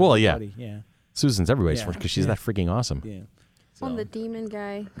does with everybody. Yeah. Susan's everybody's friend because she's that freaking awson. Yeah. So. The demon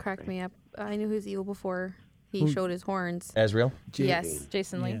guy cracked me up. I knew he was evil before he showed his horns. Azrael? Yes.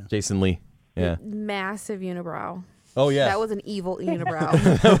 Jason Lee. Yeah. Jason Lee. Yeah. Massive unibrow. Oh, yeah. That was an evil unibrow.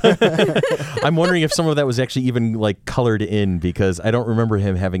 I'm wondering if some of that was actually even like colored in, because I don't remember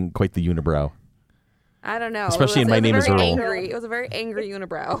him having quite the unibrow. I don't know. Especially in My Name is Earl. It was a very angry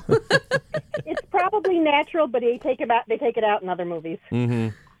unibrow. It's probably natural, but they take it out in other movies.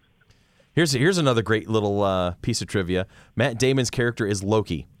 Mm-hmm. Here's another great little piece of trivia. Matt Damon's character is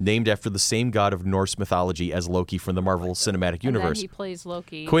Loki, named after the same god of Norse mythology as Loki from the Marvel Cinematic Universe. And then he plays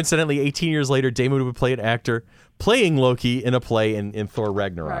Loki. Coincidentally, 18 years later, Damon would play an actor playing Loki in a play in Thor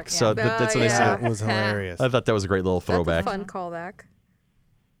Ragnarok. So that's what I said. That was hilarious. I thought that was a great little throwback. That's a fun callback.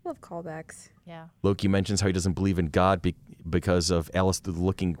 Love callbacks. Yeah. Loki mentions how he doesn't believe in God because of Alice Through the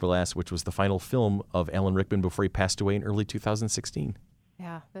Looking Glass, which was the final film of Alan Rickman before he passed away in early 2016.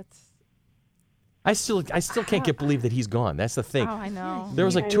 Yeah, that's... I still can't believe that he's gone. That's the thing. Oh, I know. There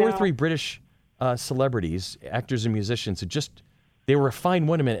was like two or three British celebrities, actors and musicians, who they were fine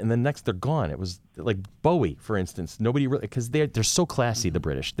one minute and then next they're gone. It was like Bowie, for instance. Nobody really, because they're so classy, the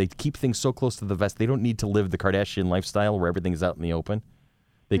British. They keep things so close to the vest. They don't need to live the Kardashian lifestyle where everything's out in the open.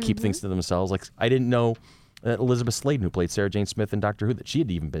 They keep things to themselves. Like, I didn't know Elizabeth Sladen, who played Sarah Jane Smith in Doctor Who, that she had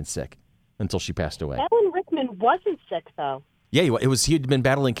even been sick until she passed away. Alan Rickman wasn't sick, though. Yeah, he had been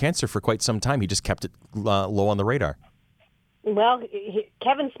battling cancer for quite some time. He just kept it low on the radar. Well,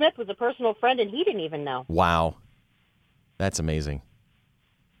 Kevin Smith was a personal friend, and he didn't even know. Wow. That's amazing.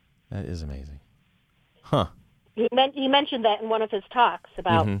 That is amazing. Huh. He mentioned that in one of his talks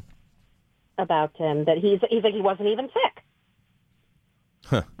about him, that he's like he wasn't even sick.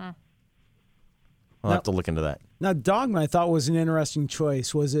 Huh. I'll have to look into that. Now, Dogma, I thought, was an interesting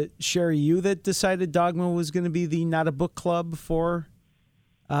choice. Was it, Sherry, you that decided Dogma was going to be the Not a Book Club for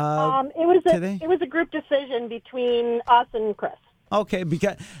today? It was a group decision between us and Chris. Okay,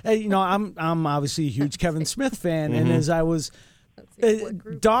 because I'm obviously a huge Kevin Smith fan, and as I was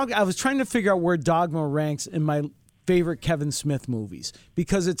I was trying to figure out where Dogma ranks in my favorite Kevin Smith movies,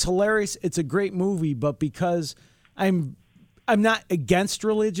 because it's hilarious. It's a great movie, but because I I'm not against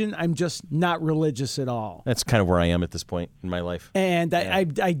religion. I'm just not religious at all. That's kind of where I am at this point in my life. And I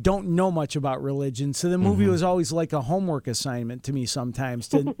don't know much about religion, so the movie was always like a homework assignment to me sometimes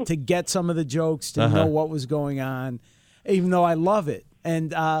to get some of the jokes, to know what was going on, even though I love it.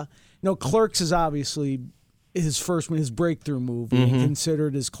 And Clerks is obviously his breakthrough movie, and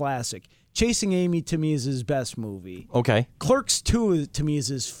considered his classic. Chasing Amy to me is his best movie. Okay. Clerks 2 to me is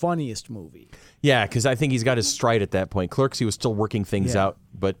his funniest movie. Yeah, because I think he's got his stride at that point. Clerks, he was still working things out,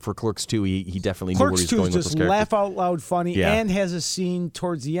 but for Clerks 2, he definitely knew where he was going with those characters. Clerks 2 is just laugh out loud funny and has a scene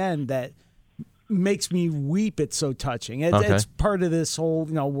towards the end that makes me weep. It's so touching. It's part of this whole,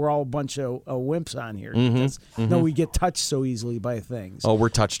 we're all a bunch of wimps on here. Because, we get touched so easily by things. Oh, we're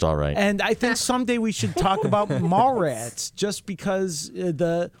touched all right. And I think someday we should talk about Mallrats, just because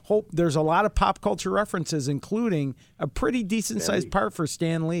there's a lot of pop culture references, including a pretty decent-sized part for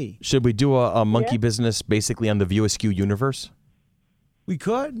Stan Lee. Should we do a monkey business basically on the View Askew universe? We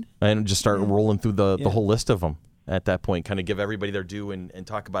could. And just start rolling through the whole list of them at that point, kind of give everybody their due and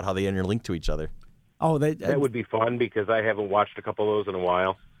talk about how they interlink to each other. Oh, that would be fun, because I haven't watched a couple of those in a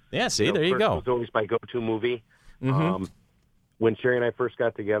while. Yeah, see, there you go. It was always my go-to movie. When Sherry and I first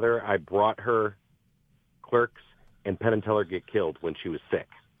got together, I brought her Clerks and Penn and Teller Get Killed when she was sick.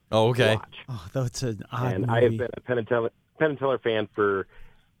 Oh, okay. Oh, that's an odd movie. I have been a Penn and Teller fan for,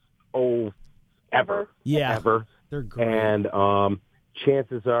 ever. Yeah. Ever. They're great. And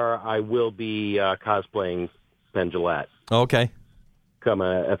chances are I will be cosplaying Penn Jillette. Okay. Come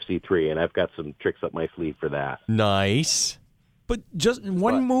FC3, and I've got some tricks up my sleeve for that. Nice. But just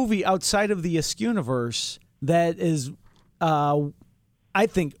one movie outside of the Askewniverse that is, I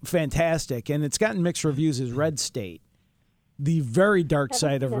think, fantastic, and it's gotten mixed reviews, is Red State. The very dark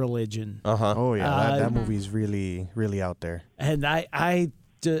side of religion. Oh, yeah. That movie's really, really out there. And I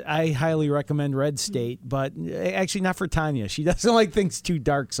highly recommend Red State, but actually not for Tanya. She doesn't like things too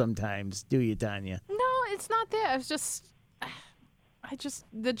dark sometimes, do you, Tanya? No, it's not that. It's just...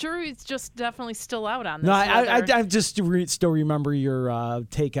 the jury's just definitely still out on this. No, I just still remember your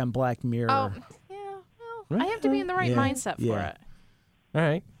take on Black Mirror. Oh, yeah. Well, I have to be in the right mindset for it. All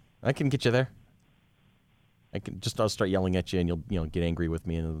right, I can get you there. I'll start yelling at you, and you'll get angry with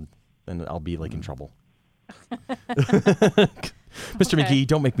me, and then I'll be like in trouble. Mr. McGee,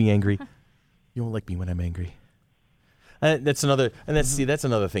 don't make me angry. You won't like me when I'm angry. That's another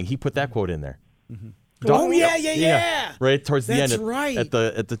thing. He put that quote in there. Yeah. Right towards the end. That's right. At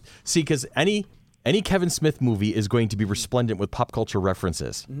the because any Kevin Smith movie is going to be resplendent with pop culture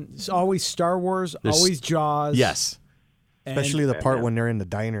references. It's always Star Wars, always Jaws. Yes. Especially the part when they're in the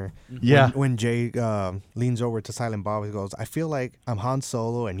diner. Yeah. When Jay leans over to Silent Bob, he goes, "I feel like I'm Han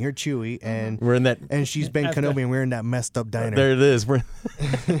Solo and you're Chewie, and we're in that, and she's Ben Kenobi, and we're in that messed up diner." There it is.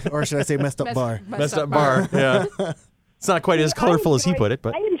 Or should I say messed up bar? Messed up bar. Yeah. It's not quite as colorful as he put it,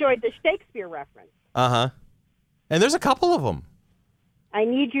 but I enjoyed the Shakespeare reference. And there's a couple of them. I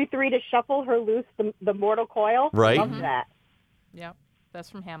need you three to shuffle her loose the mortal coil. Right. Love that. Yep, that's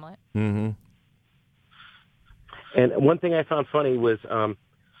from Hamlet. Mm-hmm. And one thing I found funny was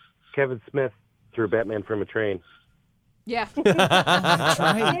Kevin Smith threw Batman from a train. Yeah. That's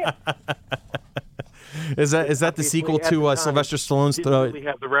right. Is that the sequel to Sylvester Stallone's? Didn't really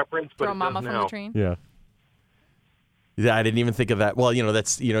have the reference, but Throw Mama from the train. Yeah. Yeah, I didn't even think of that. Well,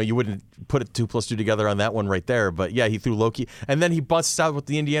 that's you wouldn't put it 2 + 2 together on that one right there. But yeah, he threw Loki, and then he busts out with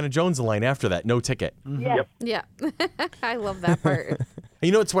the Indiana Jones line after that. No ticket. Yes. Yeah. I love that part.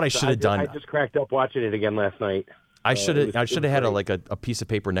 It's what I should have done. I just cracked up watching it again last night. I should have had a piece of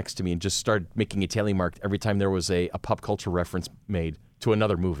paper next to me and just started making a tally mark every time there was a pop culture reference made to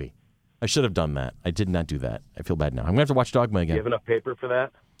another movie. I should have done that. I did not do that. I feel bad now. I'm gonna have to watch Dogma again. Do you have enough paper for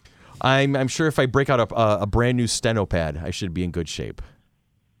that? I'm sure if I break out a brand new steno pad, I should be in good shape.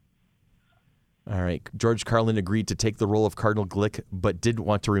 All right. George Carlin agreed to take the role of Cardinal Glick, but didn't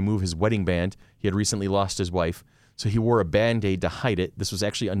want to remove his wedding band. He had recently lost his wife, so he wore a Band-Aid to hide it. This was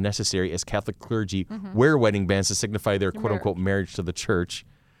actually unnecessary, as Catholic clergy wear wedding bands to signify their quote-unquote marriage to the church.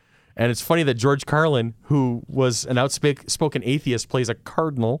 And it's funny that George Carlin, who was an outspoken atheist, plays a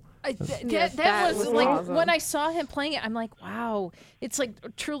cardinal. That was like awesome. when I saw him playing it, I'm like, wow, it's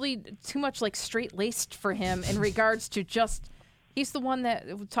like truly too much like straight laced for him in regards to just. He's the one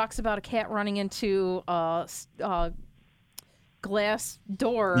that talks about a cat running into a glass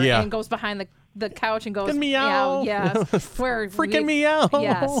door and goes behind the couch and goes meow. Yes, freaking meow.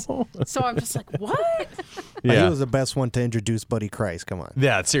 Yes. So I'm just like, what? Yeah. He was the best one to introduce Buddy Christ. Come on.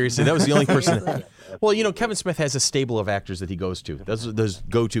 Yeah, seriously, that was the only person. Well, Kevin Smith has a stable of actors that he goes to. Those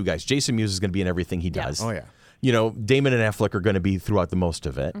go-to guys. Jason Mewes is going to be in everything he does. Oh yeah. Damon and Affleck are going to be throughout the most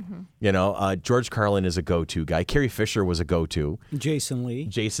of it. George Carlin is a go-to guy. Carrie Fisher was a go-to. Jason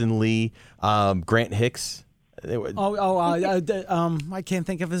Lee, Grant Hicks. I can't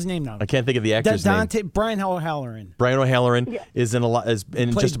think of his name now. I can't think of the actor's name. Brian O'Halloran. Brian O'Halloran is in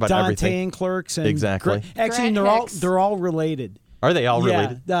just about Dante everything. in Clerks. And Exactly. Actually, they're all related. Are they all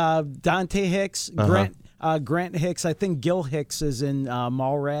related? Dante Hicks, Grant Hicks. I think Gil Hicks is in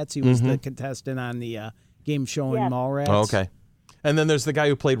Mallrats. He was the contestant on the game show in Mallrats. Oh, okay. And then there's the guy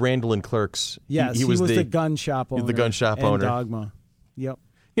who played Randall in Clerks. Yes, he was the gun shop owner. The gun shop and owner. Dogma. Yep.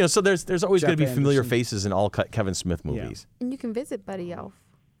 So there's always going to be familiar Anderson. faces in all Kevin Smith movies. And you can visit Buddy Elf.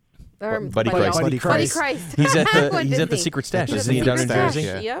 Buddy Christ. Buddy Christ. He's at the Secret Stash. Isn't he down in Jersey?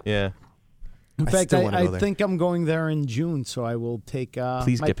 Yep. Yeah. In fact, I think I'm going there in June, so I will take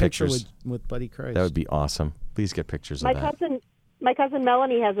Please my get picture pictures. with Buddy Christ. That would be awesome. Please get pictures of that. My cousin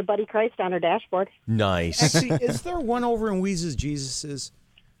Melanie has a Buddy Christ on her dashboard. Nice. Actually, is there one over in Weeze's Jesus's?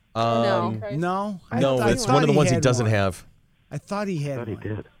 No. No? It's one of the ones he doesn't have. I thought he had I thought he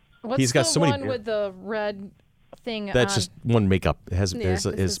one. did. What's He's got the so many- one with the red thing That's on? just one makeup. It has Yeah, is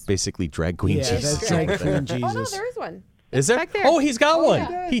this is- basically drag queen Yeah, Jesus. that's Drag Queen Jesus. Oh, no, there is one. Is there? Back there. Oh, he's got one.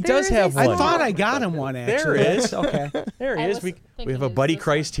 yeah. He There does is have a- one. I thought I got him one, actually. There it is. Okay. There he I is. was We thinking have a it was Buddy this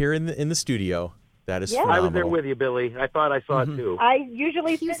Christ here in the studio. That is Yeah. phenomenal. I was there with you, Billy. I thought I saw it too. I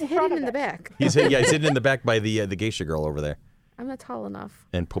usually He was sit in front hidden of in the it. back. He's sitting in the back by the geisha girl over there I'm not tall enough.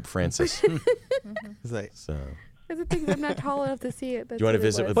 and Pope Francis. It's like, So That's the thing. I'm not tall enough to see it. That's you wanna what it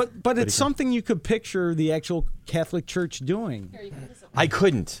visit was. with- But it's something you could picture the actual Catholic Church doing. I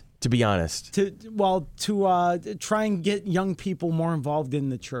couldn't, to be honest. To try and get young people more involved in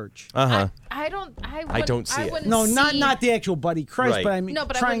the church. Uh-huh. I don't see it. No, not the actual Buddy Christ, Right. but I mean No,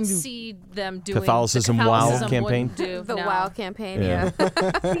 but I trying wouldn't to see them doing Catholicism the Wow Catholicism campaign? wouldn't do, The no. WOW campaign, Yeah.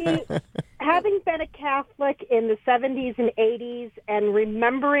 yeah. See, having been a Catholic in the 70s and 80s and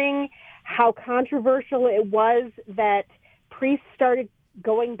remembering how controversial it was that priests started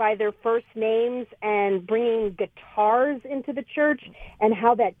going by their first names and bringing guitars into the church and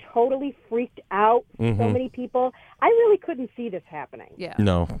how that totally freaked out so many people, I really couldn't see this happening. Yeah.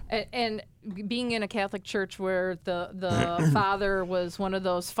 No. And being in a Catholic church where the father was one of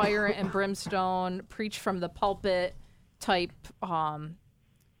those fire and brimstone, preach from the pulpit type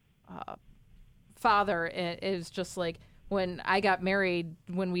father, it is just like when I got married,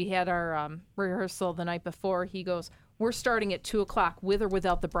 when we had our rehearsal the night before, he goes, "We're starting at 2:00 with or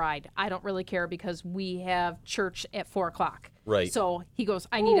without the bride. I don't really care because we have church at 4:00. Right. So he goes,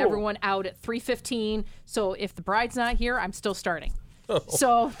 I need everyone out at 3:15. So if the bride's not here, I'm still starting.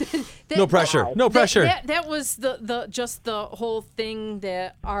 So No pressure. No pressure. That was the whole thing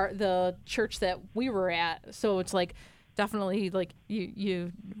that the church that we were at. So it's like definitely like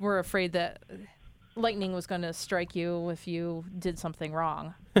you were afraid that lightning was going to strike you if you did something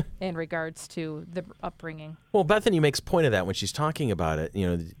wrong in regards to the upbringing. Well, Bethany makes point of that when she's talking about it.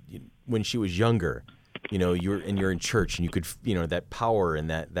 When she was younger, you're in church and you could, that power and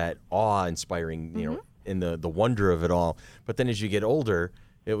that awe-inspiring, and the wonder of it all. But then as you get older,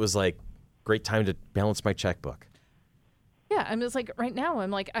 it was like great time to balance my checkbook. Yeah, I mean, it's like right now,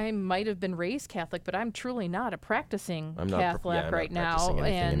 I'm like, I might have been raised Catholic, but I'm truly not a practicing Catholic I'm right not now, practicing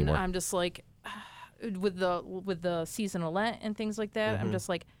anything and anymore. I'm just like, with the seasonal Lent and things like that, I'm just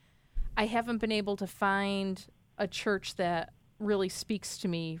like, I haven't been able to find a church that really speaks to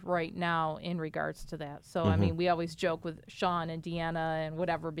me right now in regards to that. So I mean, we always joke with Sean and Deanna and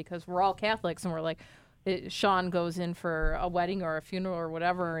whatever because we're all Catholics, and we're like. Sean goes in for a wedding or a funeral or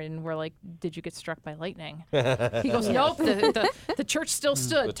whatever, and we're like, "Did you get struck by lightning?" He goes, "Nope, the church still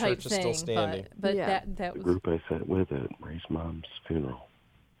stood." The type church is thing. still standing. But Yeah. that The was group I sat with at Ray's mom's funeral.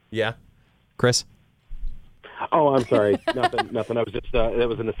 Yeah. Chris? Oh, I'm sorry. Nothing. I was just that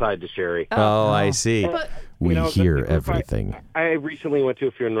was an aside to Sherry. Oh, I see. But We the hear group everything. I recently went to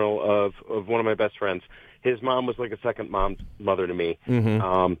a funeral of one of my best friends. His mom was like a second mother to me.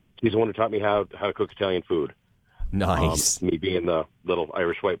 He's the one who taught me how to cook Italian food. Nice. Me being the little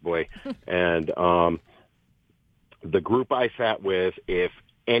Irish white boy. And the group I sat with, if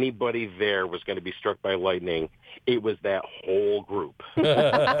anybody there was going to be struck by lightning, it was that whole group.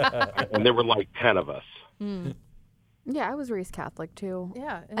 And there were like 10 of us. Yeah, I was raised Catholic too.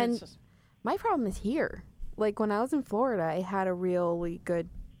 yeah, And it's just, my problem is here. Like when I was in Florida, I had a really good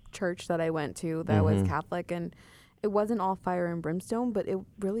church that I went to that was Catholic, and it wasn't all fire and brimstone, but it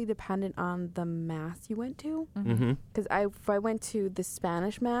really depended on the mass you went to. Because if I went to the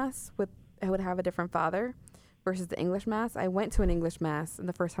Spanish mass, I would have a different father versus the English mass. I went to an English mass, and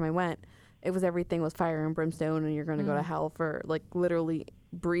the first time I went, it was everything was fire and brimstone and you're going to go to hell for like literally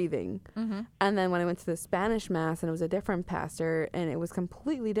breathing. And then when I went to the Spanish Mass and it was a different pastor and it was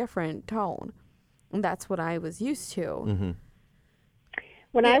completely different tone. And that's what I was used to.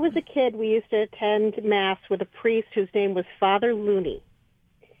 When I was a kid, we used to attend Mass with a priest whose name was Father Looney.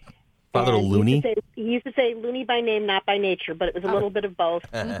 Father And Looney? He used to say Looney by name, not by nature, but it was a little bit of both.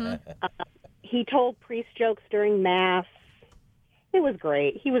 He told priest jokes during Mass. It was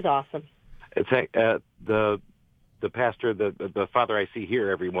great. He was awesome. In fact, the pastor, the father I see here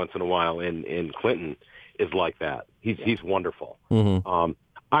every once in a while in Clinton is like that. He's wonderful.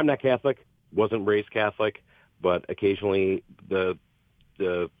 I'm not Catholic, wasn't raised Catholic, but occasionally the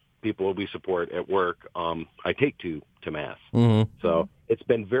people we support at work, I take to Mass. So it's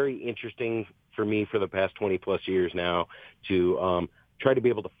been very interesting for me for the past 20 plus years now to try to be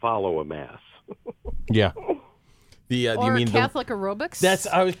able to follow a Mass. Yeah. Or Catholic aerobics. That's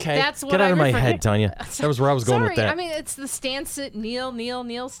okay. That's what Get out of I my refer head, to. Tanya. That was where I was going with that. I mean, it's the stand, sit, kneel,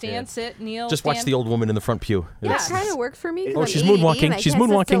 stand, sit, kneel. Just watch the old woman in the front pew. That kind of works for me. Oh, she's moonwalking. She's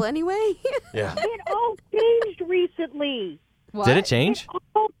moonwalking. Anyway. Yeah. It all changed recently. What? Did it change? It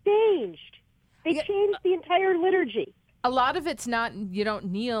all changed. They changed the entire liturgy. A lot of it's not. You don't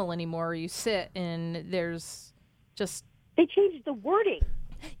kneel anymore. You sit, and there's just. They changed the wording.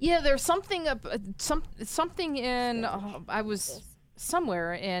 Yeah, there's something something in. I was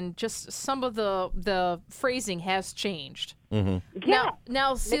somewhere, and just some of the phrasing has changed. Yeah.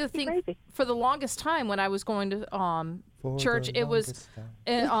 Now see the Makes me thing. crazy. For the longest time, when I was going to church, it was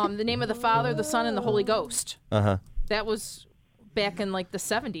the name of the Father, the Son, and the Holy Ghost. That was back in like the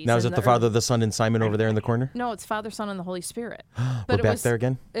 70s. Now is it the Father, the Son, and Simon over there in the corner? No, it's Father, Son, and the Holy Spirit. We're back there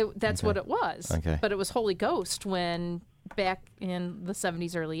again? That's what it was. Okay. But it was Holy Ghost when back in the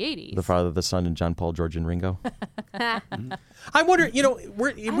 70s, early 80s. The Father, the Son, and John, Paul, George, and Ringo. I wonder,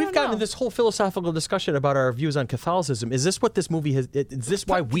 we've gotten into this whole philosophical discussion about our views on Catholicism. Is this what this movie has? Is this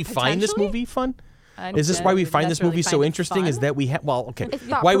why we find this movie fun? Is this why we find this movie so interesting? Is that we have? Well, okay.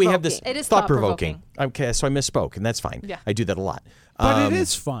 Why we have this? It is thought-provoking. Okay, so I misspoke, and that's fine. Yeah. I do that a lot. But it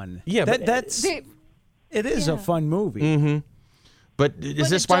is fun. Yeah, it is a fun movie. But is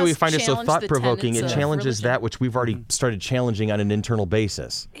this it why we does find it so challenge the thought-provoking? It tenets of challenges religion. that which we've already started challenging on an internal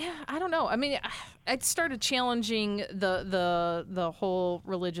basis. Yeah, I don't know. I mean, I started challenging the whole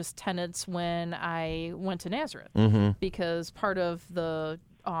religious tenets when I went to Nazareth, because part of the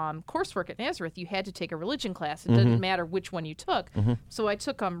coursework at Nazareth, you had to take a religion class. It didn't matter which one you took. So I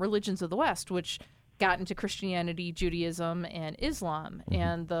took Religions of the West, which got into Christianity, Judaism, and Islam.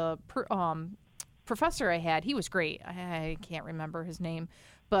 And the professor I had, he was great. I can't remember his name,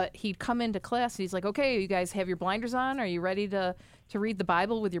 but he'd come into class and he's like, okay, you guys have your blinders on? Are you ready to read the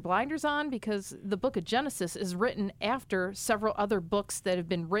Bible with your blinders on? Because the book of Genesis is written after several other books that have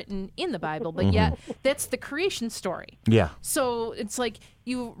been written in the Bible, but yet that's the creation story. Yeah. So it's like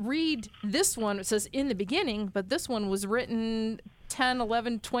you read this one, it says in the beginning, but this one was written 10,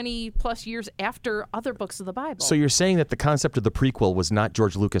 11, 20 plus years after other books of the Bible. So you're saying that the concept of the prequel was not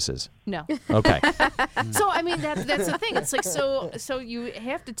George Lucas's? No. Okay. So I mean that's the thing. It's like so you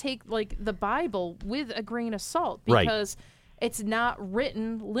have to take like the Bible with a grain of salt because it's not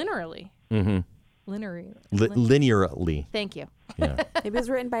written linearly. Linearly. Thank you. Yeah. Maybe it was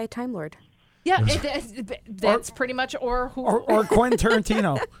written by a Time Lord. Yeah, that's pretty much or Quentin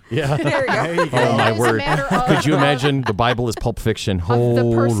Tarantino. Yeah. There you go. Oh my It was a word! matter of- Could you imagine the Bible is Pulp Fiction? of Oh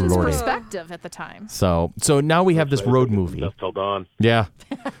the person's lordy! perspective at the time. So now we have this road movie. Just till dawn. Yeah.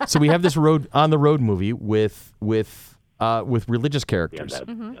 So we have this on the road movie with religious characters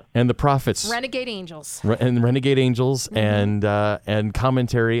and the prophets Renegade angels. and renegade angels and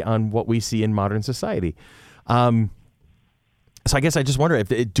commentary on what we see in modern society. So I guess I just wonder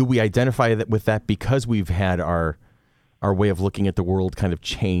do we identify that with that because we've had our way of looking at the world kind of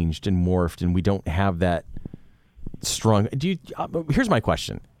changed and morphed, and we don't have that strong. Here's my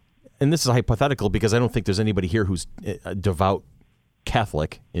question, and this is hypothetical because I don't think there's anybody here who's a devout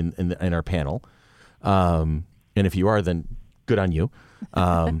Catholic in our panel, and if you are, then good on you.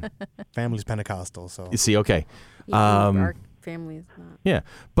 Family's Pentecostal, so You see, okay. Our family is not. Yeah,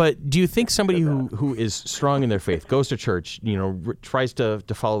 but do you think somebody who is strong in their faith, goes to church, tries to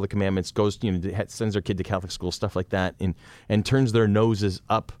follow the commandments, goes, sends their kid to Catholic school, stuff like that, and turns their noses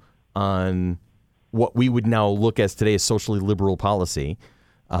up on what we would now look as today as socially liberal policy,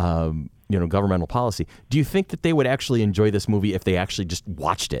 governmental policy? Do you think that they would actually enjoy this movie if they actually just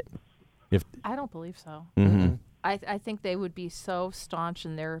watched it? I don't believe so. Mm-hmm. I think they would be so staunch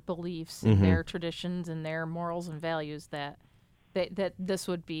in their beliefs and their traditions and their morals and values that this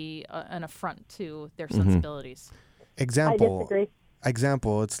would be an affront to their sensibilities. example. I disagree.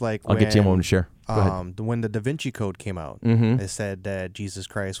 example, it's like I'll get you a moment to share. Go ahead. When the Da Vinci Code came out, it said that Jesus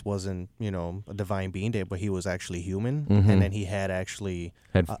Christ wasn't, a divine being, but he was actually human, and then he had actually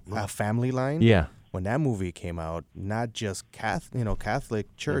a family line. Yeah. When that movie came out, not just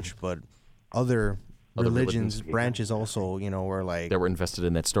Catholic Church, but other religions, branches also, were like that were invested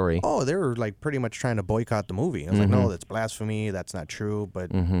in that story. Oh, they were like pretty much trying to boycott the movie. I was like, no, that's blasphemy. That's not true.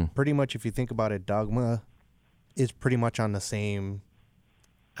 But pretty much, if you think about it, Dogma is pretty much on the same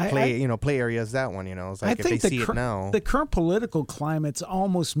play area as that one. It's like if they see it now, the current political climate's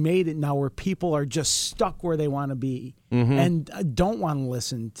almost made it now where people are just stuck where they want to be and don't want to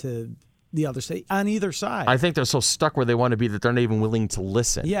listen to the other side on either side. I think they're so stuck where they want to be that they're not even willing to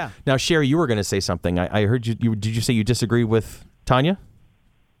listen. Yeah. Now, Sherry, you were going to say something. I heard you. Did you say you disagree with Tanya?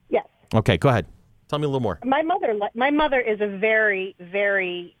 Yes. Okay, go ahead. Tell me a little more. My mother is a very,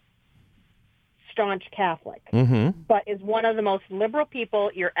 very staunch Catholic, but is one of the most liberal people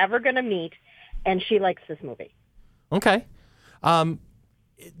you're ever going to meet, and she likes this movie. Okay.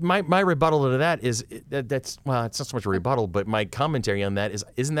 My rebuttal to that is that's it's not so much a rebuttal, but my commentary on that is,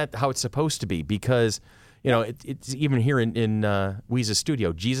 isn't that how it's supposed to be? Because, it's even here in Weeza's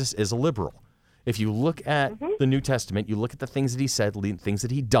studio, Jesus is a liberal. If you look at the New Testament, you look at the things that he said, things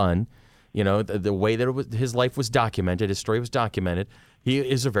that he done, the way that his life was documented, his story was documented, he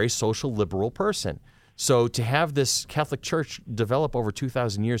is a very social liberal person. So to have this Catholic Church develop over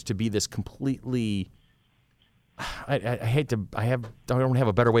 2,000 years to be this completely, I don't have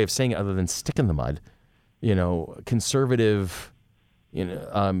a better way of saying it other than stick in the mud, conservative,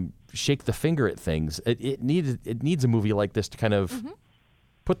 shake the finger at things. It needs a movie like this to kind of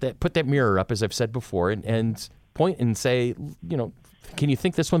put that mirror up, as I've said before, and point and say, can you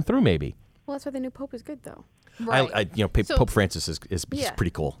think this one through maybe? Well, that's why the new Pope is good, though. Right. Pope Francis is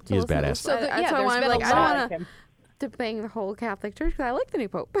pretty cool. He is badass. So that's why I'm like, I don't want to bang the whole Catholic Church because I like the new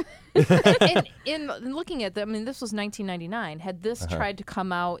Pope. in looking at them, this was 1999. Had this tried to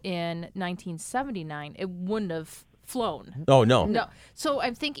come out in 1979, it wouldn't have flown. Oh, no. No. So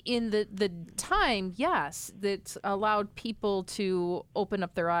I think in the time, yes, that allowed people to open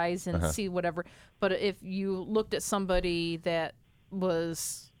up their eyes and see whatever. But if you looked at somebody that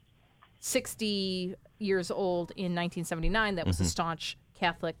was 60 years old in 1979 that was a staunch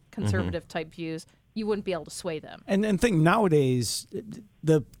Catholic conservative type views, you wouldn't be able to sway them. And think nowadays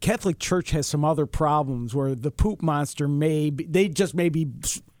the Catholic Church has some other problems where the poop monster may be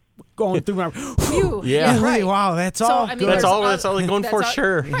going through my right. Wow, that's all good. That's all they're going for,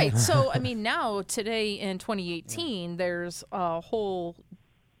 sure. Right. So now today in 2018 there's a whole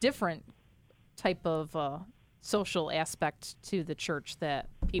different type of social aspect to the church that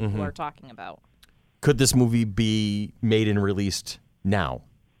people are talking about. Could this movie be made and released now?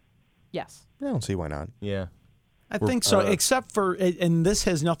 Yes. I don't see why not. Yeah. I think so, except for, and this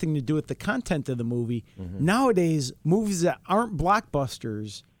has nothing to do with the content of the movie. Nowadays, movies that aren't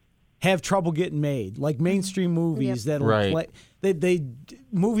blockbusters have trouble getting made, like mainstream movies that play. They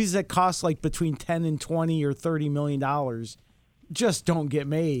movies that cost like between $10 and $20 or $30 million just don't get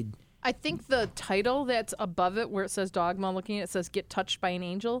made. I think the title that's above it, where it says Dogma, looking at it, says "Get Touched by an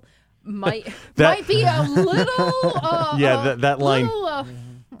Angel," might be a little. That line.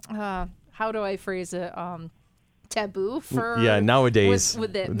 How do I phrase it? Taboo for nowadays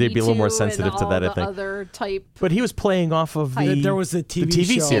with they'd be a little more sensitive to that, I think. Other type. But he was playing off of there was a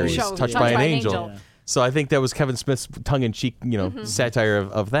TV series show, Touched by an Angel. Yeah. So I think that was Kevin Smith's tongue-in-cheek, satire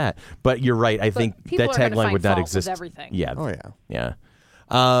of that. But you're right. I think that tagline would not exist. Everything. Yeah. Oh yeah. Yeah.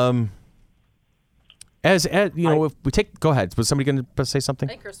 As if we take, go ahead. Was somebody going to say something?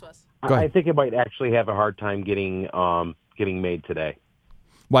 I think Chris was. Go ahead. I think it might actually have a hard time getting made today.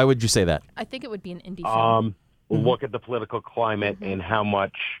 Why would you say that? I think it would be an indie film. Look at the political climate and how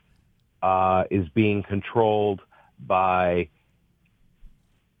much is being controlled by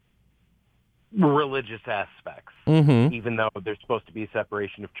religious aspects. Even though there's supposed to be a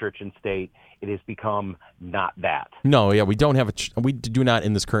separation of church and state, it has become not that. No, yeah, we don't have we do not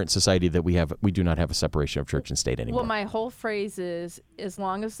in this current society that we do not have a separation of church and state anymore. Well, my whole phrase is, as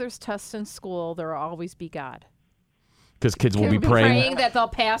long as there's tests in school, there will always be God. Because kids will be praying that they'll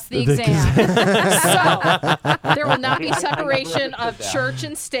pass the exam. So there will not be separation of church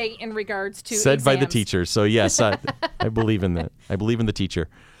and state in regards to said exams. By the teacher. So yes, I believe in that. I believe in the teacher.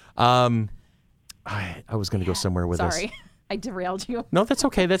 I was going to go somewhere with this. Sorry. I derailed you. No, that's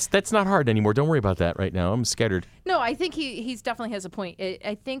okay. That's not hard anymore. Don't worry about that right now. I'm scattered. No, I think he's definitely has a point.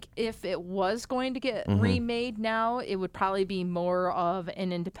 I think if it was going to get remade now, it would probably be more of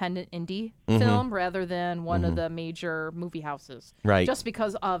an independent indie film rather than one of the major movie houses. Right. Just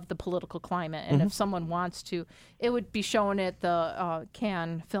because of the political climate. And if someone wants to, it would be shown at the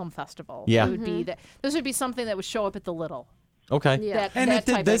Cannes Film Festival. Yeah. It would be that. This would be something that would show up at the Little. Okay. Yeah.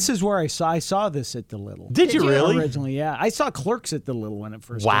 This is where I saw this at the Little. Did you really? Originally, yeah. I saw Clerks at the Little when it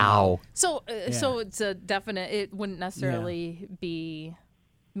first came out. So it's a definite. It wouldn't necessarily be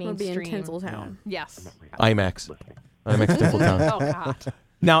mainstream. It would be in Tinseltown. Yes. IMAX Tinseltown. Oh God.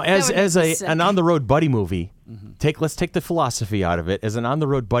 Now, as an on the road buddy movie, let's take the philosophy out of it. As an on the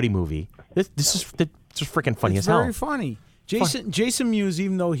road buddy movie, this is freaking funny as hell. Very funny. Jason Mewes,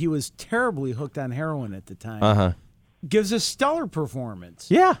 even though he was terribly hooked on heroin at the time, gives a stellar performance.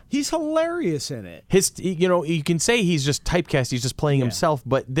 Yeah. He's hilarious in it. You can say he's just typecast, he's just playing himself,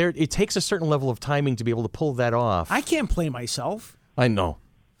 but it takes a certain level of timing to be able to pull that off. I can't play myself. I know.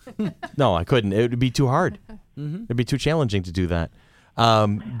 No, I couldn't. It would be too hard. It'd be too challenging to do that.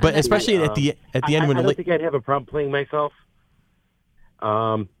 But especially at the end when I don't think I'd have a problem playing myself.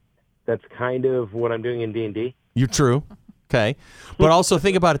 That's kind of what I'm doing in D&D. You're true. Okay. But also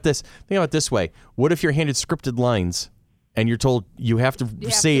think about it this way. What if you're handed scripted lines and you're told you have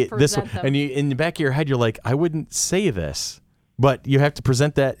to say it this way, and in the back of your head you're like, I wouldn't say this, but you have to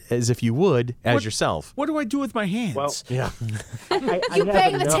present that as if you would as yourself. What do I do with my hands? Well, yeah. You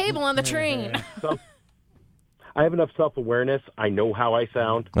bang the table on the train. I have enough self-awareness. I know how I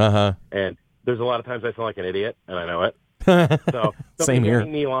sound. And there's a lot of times I sound like an idiot, and I know it. So same here.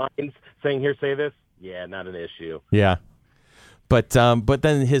 Me lines saying, here, say this. Yeah, not an issue. Yeah. But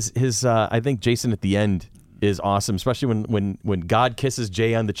then his I think Jason at the end is awesome, especially when God kisses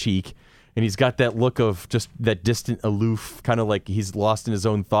Jay on the cheek, and he's got that look of just that distant, aloof, kind of like he's lost in his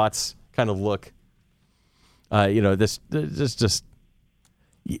own thoughts kind of look. This just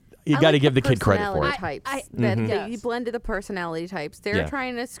you got to give the kid credit for it. He blended the personality types. They're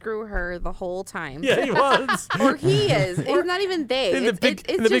trying to screw her the whole time. Yeah, he was. Or he is. It's not even they. In the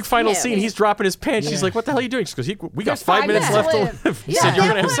big final scene, he's dropping his pants. She's like, "What the hell are you doing?" She goes, "We got 5 minutes left to live." He said, "You're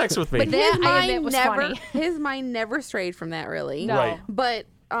gonna have sex with me." But funny. His mind never strayed from that, really. No. Right. But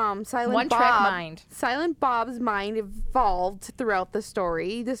Silent Bob's mind evolved throughout the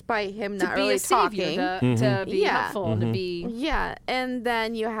story, despite him not really talking. To be helpful, to be... Yeah, and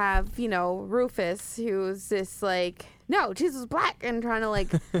then you have, Rufus, who's this, no, Jesus is black, and trying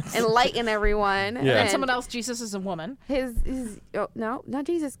to, enlighten everyone. Yeah. And someone else, Jesus is a woman. No, not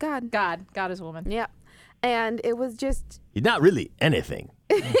Jesus, God. God is a woman. Yeah. And it was just... He's not really anything.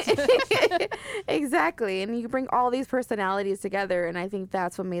 Exactly, and you bring all these personalities together, and I think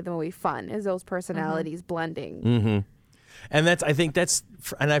that's what made the movie fun, is those personalities blending. And I think that's,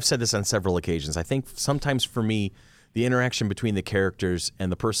 and I've said this on several occasions, I think sometimes for me, the interaction between the characters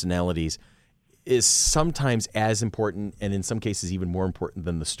and the personalities is sometimes as important, and in some cases even more important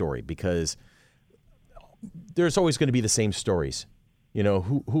than the story, because there's always going to be the same stories.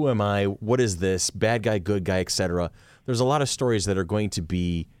 Who am I? What is this? Bad guy, good guy, etc. There's a lot of stories that are going to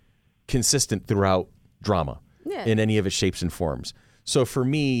be consistent throughout drama in any of its shapes and forms. So for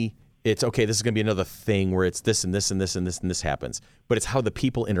me, it's okay, this is going to be another thing where it's this and this and this and this and this happens. But it's how the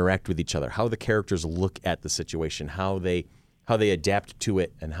people interact with each other, how the characters look at the situation, how they adapt to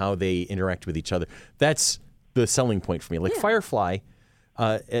it, and how they interact with each other. That's the selling point for me. Like Firefly,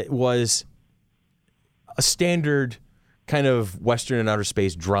 it was a standard kind of Western and outer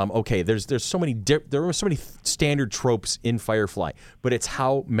space drama. Okay, there were so many standard tropes in Firefly, but it's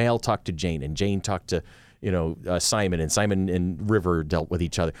how Mal talked to Jane, and Jane talked to Simon, and Simon and River dealt with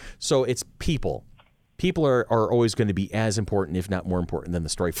each other. So it's people. People are always going to be as important, if not more important, than the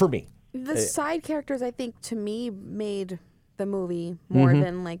story for me. The side characters, I think, to me, made the movie more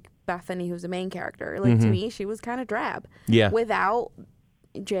than Bethany, who's the main character. To me, she was kind of drab. Yeah. Without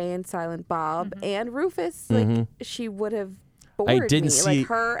Jay and Silent Bob and Rufus, she would have bored I didn't me. see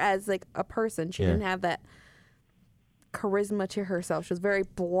Her as a person, she didn't have that charisma to herself. She was very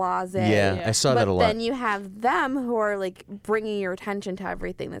blasé. Yeah, I saw that a lot. But then you have them who are bringing your attention to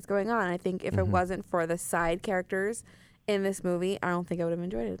everything that's going on. I think if it wasn't for the side characters in this movie, I don't think I would have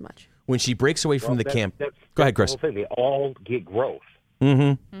enjoyed it as much. When she breaks away from the camp, go ahead, Chris. The whole thing. They all get growth.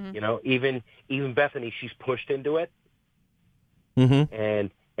 Even Bethany, she's pushed into it.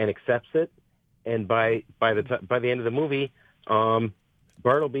 And accepts it, and by the end of the movie,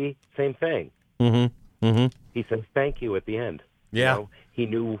 Bartleby, same thing. He says thank you at the end. Yeah, he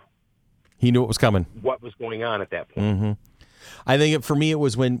knew what was coming. What was going on at that point. I think for me it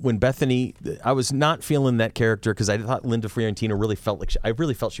was when Bethany. I was not feeling that character because I thought Linda Fiorentino really felt like I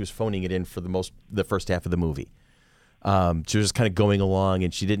really felt she was phoning it in for the first half of the movie. She was just kind of going along,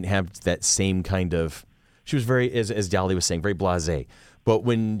 and she didn't have that same kind of. She was very, as Dolly was saying, very blasé. But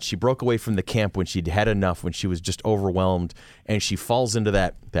when she broke away from the camp, when she'd had enough, when she was just overwhelmed, and she falls into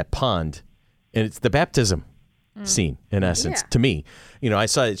that pond, and it's the baptism scene in essence. To me, I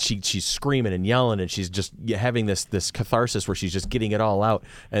saw it, she's screaming and yelling, and she's just having this catharsis where she's just getting it all out.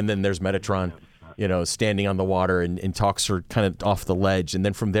 And then there's Metatron, standing on the water and talks her kind of off the ledge. And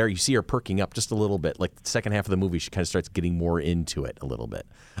then from there, you see her perking up just a little bit. Like the second half of the movie, she kind of starts getting more into it a little bit.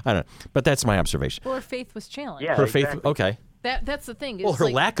 I don't know, but that's my observation. Well, her faith was challenged. Yeah, her exactly. faith, okay. That's the thing. Well,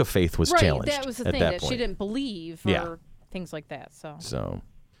 her lack of faith was challenged. That was the at thing that that point. she didn't believe or things like that. So.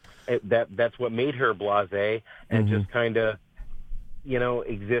 That's what made her blasé and just kind of,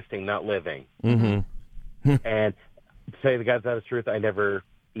 existing, not living. Mm-hmm. And to tell you the God's honest truth, I never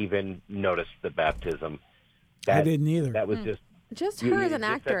even noticed the baptism. I didn't either. That was Just her as an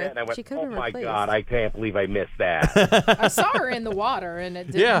actor. And I went, She could have been my replaced. God, I can't believe I missed that. I saw her in the water, and it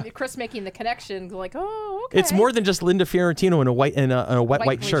did, Chris making the connection, like, oh, okay. It's more than just Linda Fiorentino in a white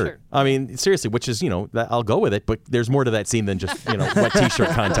white shirt. I mean, seriously, which is I'll go with it, but there's more to that scene than just wet t-shirt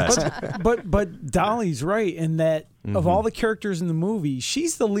contest. But Dolly's right in that of all the characters in the movie,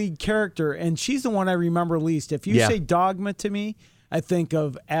 she's the lead character, and she's the one I remember least. If you say Dogma to me, I think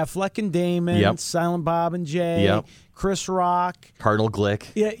of Affleck and Damon, Silent Bob and Jay, Chris Rock, Cardinal Glick.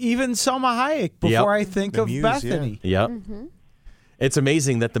 Yeah, even Selma Hayek before I think of Muse, Bethany. Yep. Mm-hmm. It's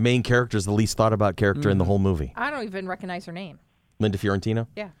amazing that the main character is the least thought about character in the whole movie. I don't even recognize her name. Linda Fiorentino?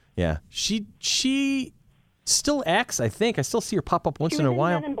 Yeah. Yeah. She still acts, I think. I still see her pop up once in a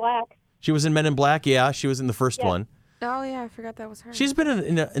while. Men in Black. She was in Men in Black, yeah. She was in the first one. Oh, yeah, I forgot that was her. She's been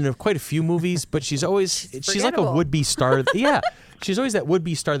in quite a few movies, but she's always she's like a forgettable. would-be star. Yeah, she's always that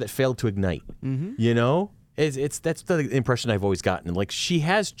would-be star that failed to ignite. It's that's the impression I've always gotten. Like she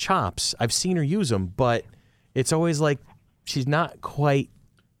has chops. I've seen her use them, but it's always like she's not quite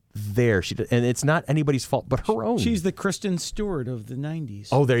there. And it's not anybody's fault but her own. She's the Kristen Stewart of the 90s.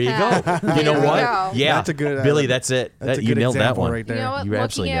 Oh, there you go. You know what? go. Yeah, That's a good, Billy. That's it. That's a You good nailed that example one right there. You know what? You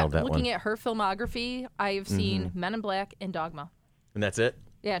absolutely nailed that one. Looking at her filmography, I've seen Men in Black and Dogma. And that's it.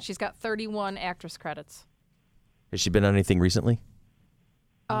 Yeah, she's got 31 actress credits. Has she been on anything recently?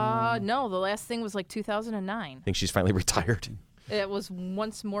 No, the last thing was like 2009. I think she's finally retired. It was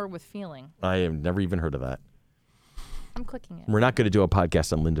Once More with Feeling. I have never even heard of that. I'm clicking it. We're not going to do a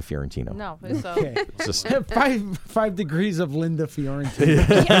podcast on Linda Fiorentino. No, so Okay. It's just, 5 degrees of Linda Fiorentino.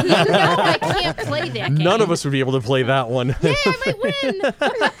 yeah, you know I can't play that game. none of us would be able to play that one. Yeah, I might win.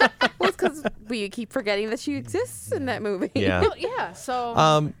 Well, it's because we keep forgetting that she exists in that movie. Yeah. Well, yeah,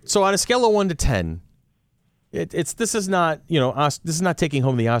 so So on a scale of 1 to 10, this is not this is not taking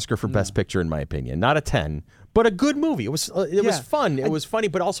home the Oscar for Best Picture in my opinion. Not a 10, but a good movie. It was fun. It was funny,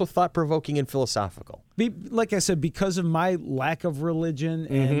 but also thought provoking and philosophical. Like I said, because of my lack of religion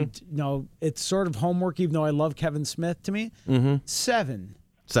and it's sort of homework, even though I love Kevin Smith to me. 7.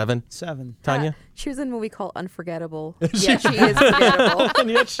 7. 7. Tanya? She was in a movie called Unforgettable. Yeah, she is forgettable. And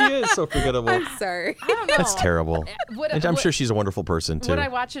yet she is so forgettable. I'm sorry. I don't know. That's terrible. And I'm sure she's a wonderful person too. Would I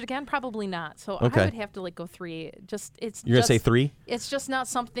watch it again? Probably not. So Okay. I would have to go 3. You're gonna say 3? It's just not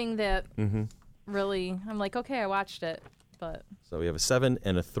something that really. I'm like, okay, I watched it, but So we have a 7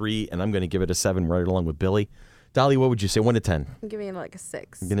 and a 3, and I'm going to give it a 7 right along with Billy. Dolly, what would you say? 1 to 10? I'm giving it like a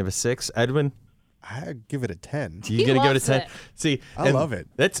 6. You're gonna have a 6. Edwin? I give it a 10. You're gonna give it a loves 10. it. See, I love it.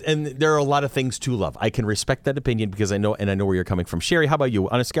 And there are a lot of things to love. I can respect that opinion because I know where you're coming from. Sherry, how about you?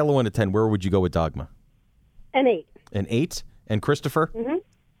 On a scale of 1 to 10, where would you go with Dogma? An 8. An 8. And Christopher?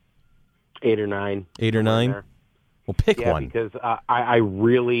 8 or 9. 8 or 9. there. Well, pick Yeah, one. because I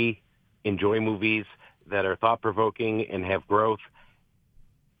really enjoy movies that are thought-provoking and have growth.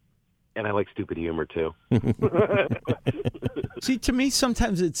 And I like stupid humor, too. See, to me,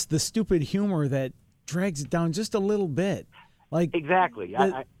 sometimes it's the stupid humor that drags it down just a little bit. Like Exactly.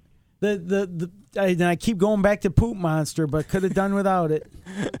 I keep going back to Poop Monster, but could have done without it.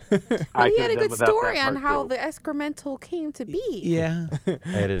 I He could've had a done good without story that on part, how too. the excremental came to be. Yeah. I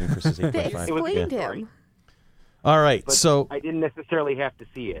had it in Chris's They 8.5. explained Yeah. him. All right, But so I didn't necessarily have to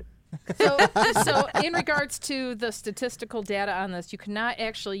see it. So in regards to the statistical data on this, you cannot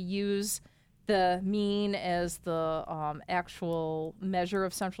actually use the mean as the actual measure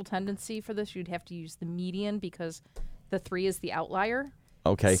of central tendency for this. You'd have to use the median because the 3 is the outlier.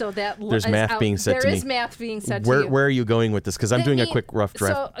 okay, So that there's is math being said to There me. is math being said to Where you. are you going with this? Because I'm The doing a mean- quick rough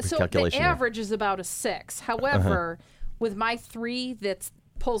draft so calculation. the here. average is about a 6. However, with my 3, that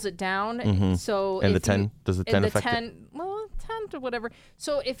pulls it down. So And the if you- 10? Does the 10 and the affect it? 10, Well, 10th or whatever.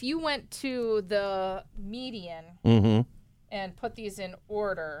 So if you went to the median and put these in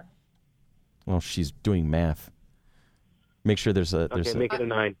order. Well, she's doing math. Make sure there's a... Okay, make it a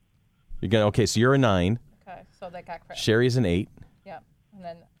 9. Okay, so you're a 9. Okay, so that got credit. Sherry's an 8. Yeah, and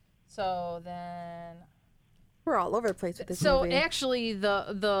then... So then... We're all over the place with this So movie. actually,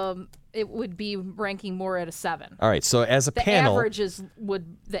 it would be ranking more at a 7. All right, so as a panel...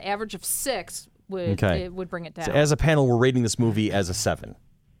 The average of 6 would bring it down. So as a panel, we're rating this movie as a 7.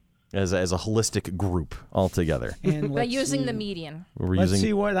 As a holistic group altogether. And by using the median. Let's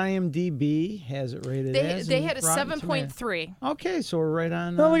see what IMDb has it rated as. They had a 7.3. Okay, so we're right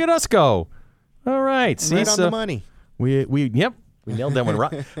on. Oh, look at us go. All right. See, right on the money. We nailed that one.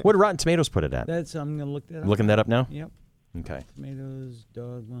 What did Rotten Tomatoes put it at? I'm going to look that up. Looking that up now? Yep. Okay. Tomatoes,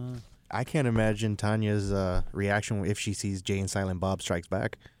 Dogma. I can't imagine Tanya's reaction if she sees Jay and Silent Bob Strikes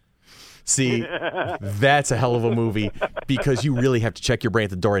Back. See, that's a hell of a movie because you really have to check your brain at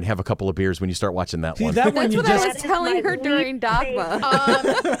the door and have a couple of beers when you start watching that one. That's what I was telling her during Dogma.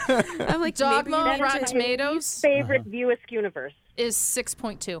 I'm like, Dogma, Rotten Tomatoes. Favorite View Askewniverse is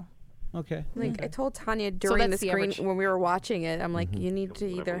 6.2. Okay. I told Tanya during the screen when we were watching it, I'm like, you need to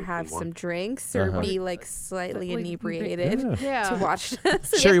either have some drinks or be like slightly inebriated to watch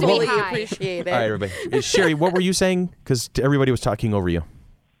this. Sherry, fully appreciate it. All right, everybody. Sherry, what were you saying? Because everybody was talking over you.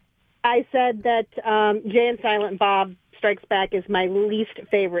 I said that Jay and Silent Bob Strikes Back is my least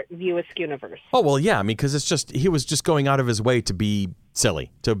favorite View Askewniverse. Oh, well, yeah, I mean, because he was just going out of his way to be silly,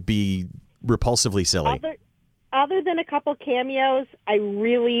 to be repulsively silly. Other than a couple cameos, I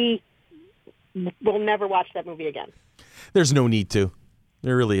really will never watch that movie again. There's no need to.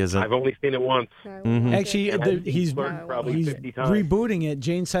 There really isn't. I've only seen it once. Actually, he's probably 50 times. rebooting it.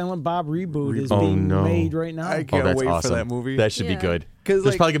 Jane Silent Bob reboot is being made right now. I can't wait awesome. for that movie. That should be good. There's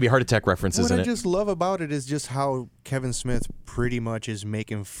probably going to be heart attack references in it. What I just love about it is just how Kevin Smith pretty much is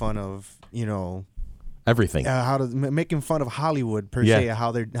making fun of, everything. Making fun of Hollywood per se,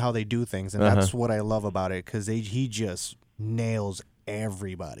 how they do things, and that's what I love about it because he just nails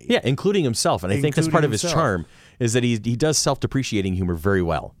everybody. Yeah, including himself, and I think that's part of his charm is that he does self-depreciating humor very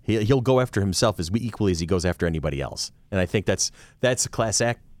well. He'll go after himself as equally as he goes after anybody else, and I think that's a class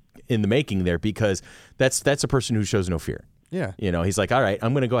act in the making there because that's a person who shows no fear. Yeah, he's like, all right,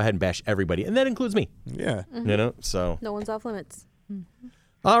 I'm going to go ahead and bash everybody, and that includes me. Yeah, so no one's off limits.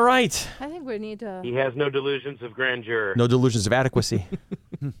 All right. I think we need to. He has no delusions of grandeur. No delusions of adequacy.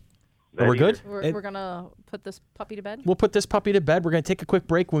 We're good? We're going to put this puppy to bed? We'll put this puppy to bed. We're going to take a quick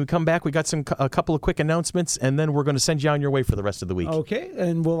break. When we come back, we got a couple of quick announcements, and then we're going to send you on your way for the rest of the week. Okay,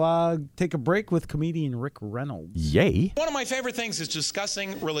 and we'll take a break with comedian Rick Reynolds. Yay. One of my favorite things is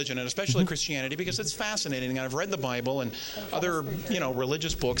discussing religion, and especially Christianity, because it's fascinating. I've read the Bible and other,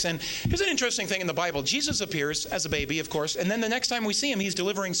 religious books. And here's an interesting thing in the Bible. Jesus appears as a baby, of course, and then the next time we see him, he's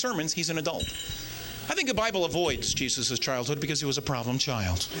delivering sermons. He's an adult. I think the Bible avoids Jesus' childhood because he was a problem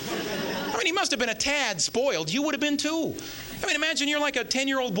child. I mean, he must have been a tad spoiled. You would have been too. I mean, imagine you're like a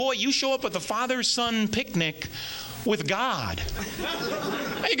 10-year-old boy. You show up at the father-son picnic with God.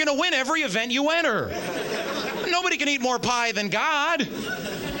 You're going to win every event you enter. Nobody can eat more pie than God.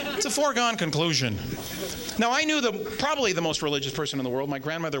 It's a foregone conclusion. Now, I knew probably the most religious person in the world, my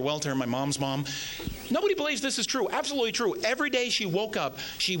grandmother Welter, my mom's mom. Nobody believes this is true. Absolutely true. Every day she woke up,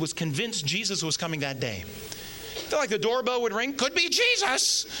 she was convinced Jesus was coming that day. Felt like the doorbell would ring. Could be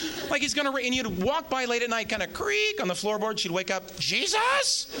Jesus. Like he's going to ring. And you'd walk by late at night, kind of creak on the floorboard. She'd wake up.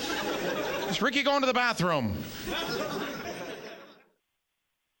 Jesus? Is Ricky going to the bathroom?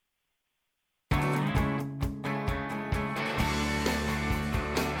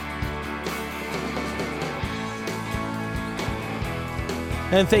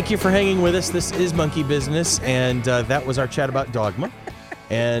 And thank you for hanging with us. This is Monkey Business, and that was our chat about Dogma.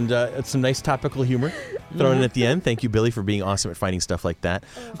 And it's some nice topical humor thrown in at the end. Thank you, Billy, for being awesome at finding stuff like that.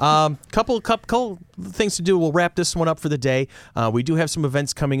 Couple things to do. We'll wrap this one up for the day. We do have some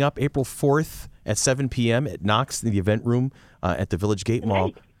events coming up. April 4th at 7 p.m. at Knox, in the event room at the Village Gate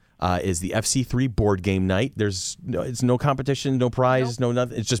Mall. Is the FC3 board game night. It's no competition, no prize, no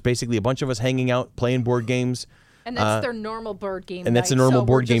nothing. It's just basically a bunch of us hanging out, playing board games. And that's their normal board game night. And that's a normal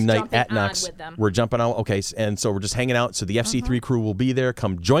board game night at Knox. We're jumping on. Okay, and so we're just hanging out. So the FC3 crew will be there.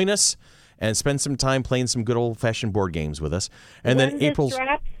 Come join us and spend some time playing some good old-fashioned board games with us. And then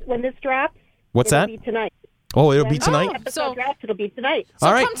when this drops, what's that? It'll be tonight. Oh, it'll be tonight? It'll be tonight. So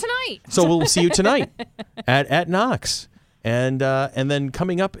all right. Come tonight. So we'll see you tonight at Knox. And then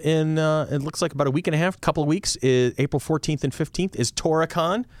coming up in, it looks like about a week and a half, couple of weeks, is April 14th and 15th is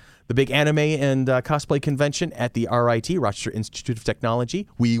TorahCon. the big anime and cosplay convention at the RIT, Rochester Institute of Technology.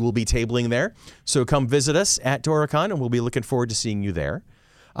 We will be tabling there. So come visit us at Doricon, and we'll be looking forward to seeing you there.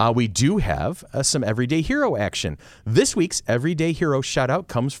 We do have some Everyday Hero action. This week's Everyday Hero shout-out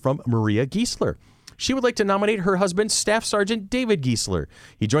comes from Maria Giesler. She would like to nominate her husband, Staff Sergeant David Giesler.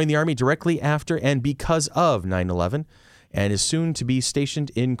 He joined the Army directly after and because of 9/11 and is soon to be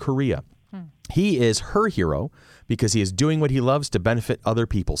stationed in Korea. He is her hero because he is doing what he loves to benefit other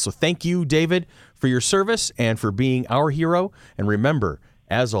people. So thank you, David, for your service and for being our hero. And remember,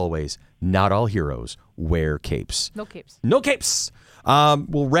 as always, not all heroes wear capes. No capes. No capes.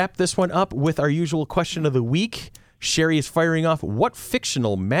 We'll wrap this one up with our usual question of the week. Sherry is firing off. What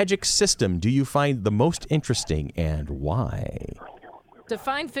fictional magic system do you find the most interesting and why?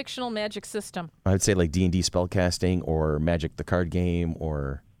 Define fictional magic system. I would say like D&D spellcasting or Magic the card game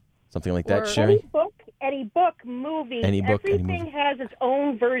or something like that, Sherry. Any book, movie, everything movie. Has its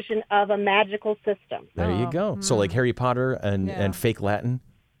own version of a magical system. There you go. So like Harry Potter and fake Latin.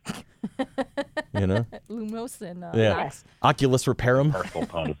 You know? Lumos and Nox. Oculus Reparum. Parcel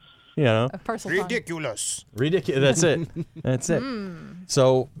puns. You know? Ridiculous. That's it. That's it.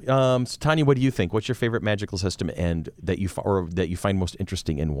 So, Tanya, what do you think? What's your favorite magical system and that you find most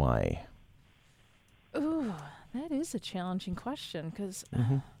interesting and why? Ooh, that is a challenging question because.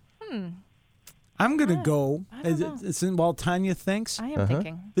 I'm gonna go. While Tanya thinks, I am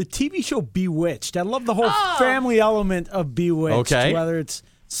thinking the TV show Bewitched. I love the whole family element of Bewitched. Okay. Whether it's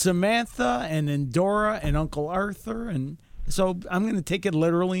Samantha and Endora and Uncle Arthur, and so I'm gonna take it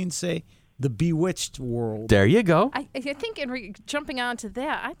literally and say the Bewitched world. There you go. I think jumping on to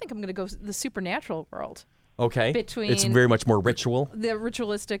that, I think I'm gonna go the supernatural world. Okay. Between it's very much more ritual. The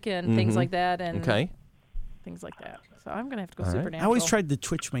ritualistic and things like that, and things like that. So I'm gonna have to go supernatural. I always tried to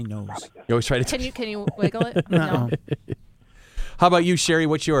twitch my nose. You always try to. Can you wiggle it? No. How about you, Sherry?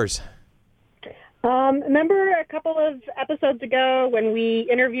 What's yours? Remember a couple of episodes ago when we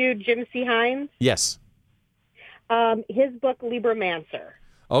interviewed Jim C. Hines? Yes. His book Libromancer.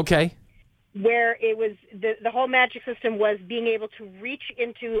 Okay. Where it was the whole magic system was being able to reach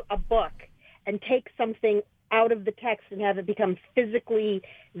into a book and take something out of the text and have it become physically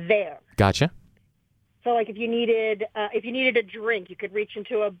there. Gotcha. So, like, if you needed a drink, you could reach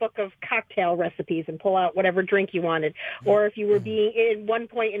into a book of cocktail recipes and pull out whatever drink you wanted. Or if you were being, at one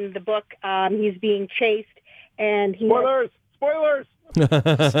point in the book, he's being chased, and he Spoilers! he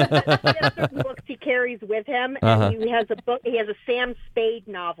has certain books he carries with him, and he has a book. He has a Sam Spade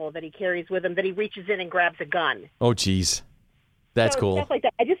novel that he carries with him that he reaches in and grabs a gun. Oh, geez, that's cool. Stuff like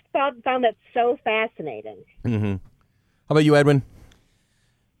that. I just found that so fascinating. Mm-hmm. How about you, Edwin?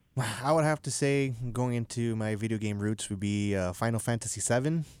 I would have to say going into my video game roots would be Final Fantasy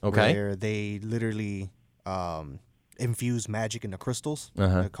VII, where they literally infuse magic into crystals.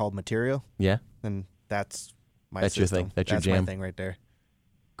 They're called materia. Yeah. And that's my That's system. your thing. That's your jam. My thing right there.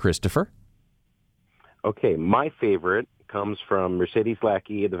 Christopher? Okay, my favorite comes from Mercedes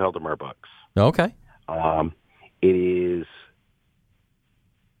Lackey of the Valdemar books. Okay. It is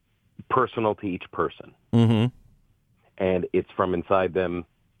personal to each person. Mm-hmm. And it's from inside them,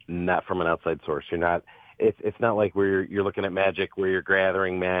 not from an outside source. It's not like where you're looking at magic where you're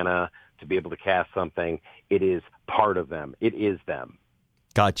gathering mana to be able to cast something. It is part of them. It is them.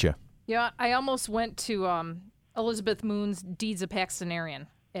 Gotcha. Yeah, I almost went to Elizabeth Moon's Deeds of Paxtonarian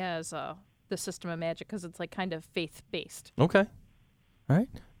as the system of magic because it's like kind of faith-based. Okay. All right.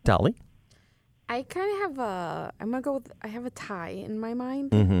 Dolly? I kind of have I'm going to go with, I have a tie in my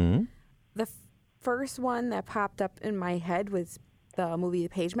mind. Mm-hmm. The first one that popped up in my head was the movie The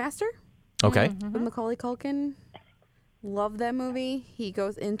Page Master. Okay. With Macaulay Culkin. Love that movie. He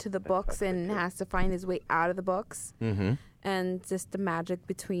goes into the books and has to find his way out of the books. Mm-hmm. And just the magic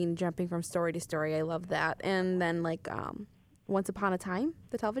between jumping from story to story. I love that. And then like Once Upon a Time,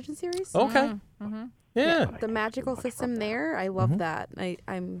 the television series. Okay. Mm-hmm. Yeah. The magical system there, I love that.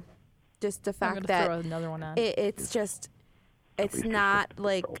 I'm just the fact that throw another one on. It's just, it's not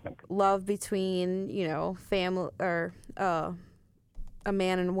like love between, family or a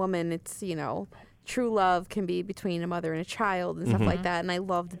man and a woman. It's, true love can be between a mother and a child and stuff like that. And I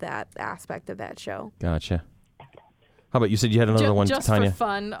loved that aspect of that show. Gotcha. How about you said you had another one, just Tanya? For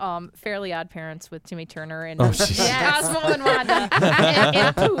fun, Fairly Odd Parents with Timmy Turner and geez. Oswald and Wanda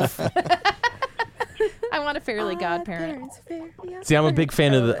and Poof. I want a Fairly Godparent. See, I'm a big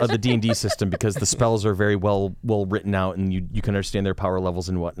fan of the D&D system because the spells are very well written out and you can understand their power levels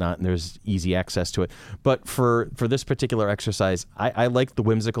and whatnot, and there's easy access to it. But for this particular exercise, I like the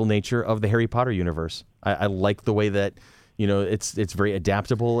whimsical nature of the Harry Potter universe. I like the way that it's very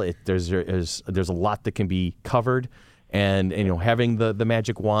adaptable. There's a lot that can be covered, And having the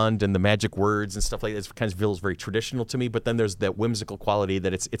magic wand and the magic words and stuff like that kind of feels very traditional to me. But then there's that whimsical quality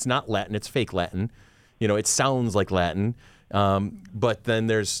that it's not Latin, it's fake Latin. It sounds like Latin, but then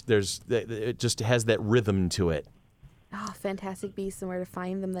there's it just has that rhythm to it. Oh, Fantastic Beasts and Where to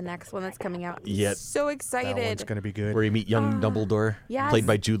Find Them, the next one that's coming out. Yep. So excited. That one's going to be good. Where you meet young Dumbledore, played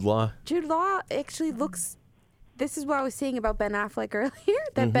by Jude Law. Jude Law actually looks... This is what I was saying about Ben Affleck earlier,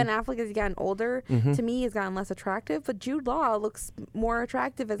 that Ben Affleck has gotten older. To me, he's gotten less attractive, but Jude Law looks more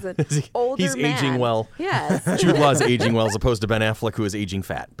attractive as an older He's man. aging well. Yes. Jude Law is aging well as opposed to Ben Affleck, who is aging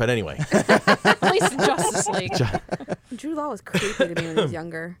fat. But anyway. At least in Justice League. Jude Law was creepy to me when he was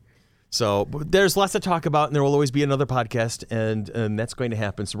younger. So there's lots to talk about, and there will always be another podcast, and that's going to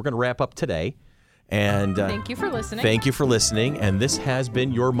happen. So we're going to wrap up today. And thank you for listening. Thank you for listening. And this has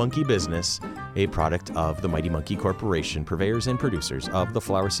been Your Monkey Business, a product of the Mighty Monkey Corporation, purveyors and producers of the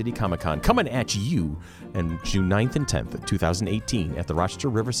Flower City Comic-Con, coming at you on June 9th and 10th of 2018 at the Rochester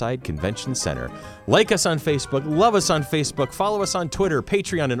Riverside Convention Center. Like us on Facebook, love us on Facebook, follow us on Twitter,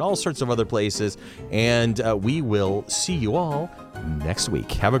 Patreon, and all sorts of other places. And we will see you all next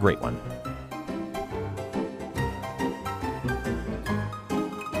week. Have a great one.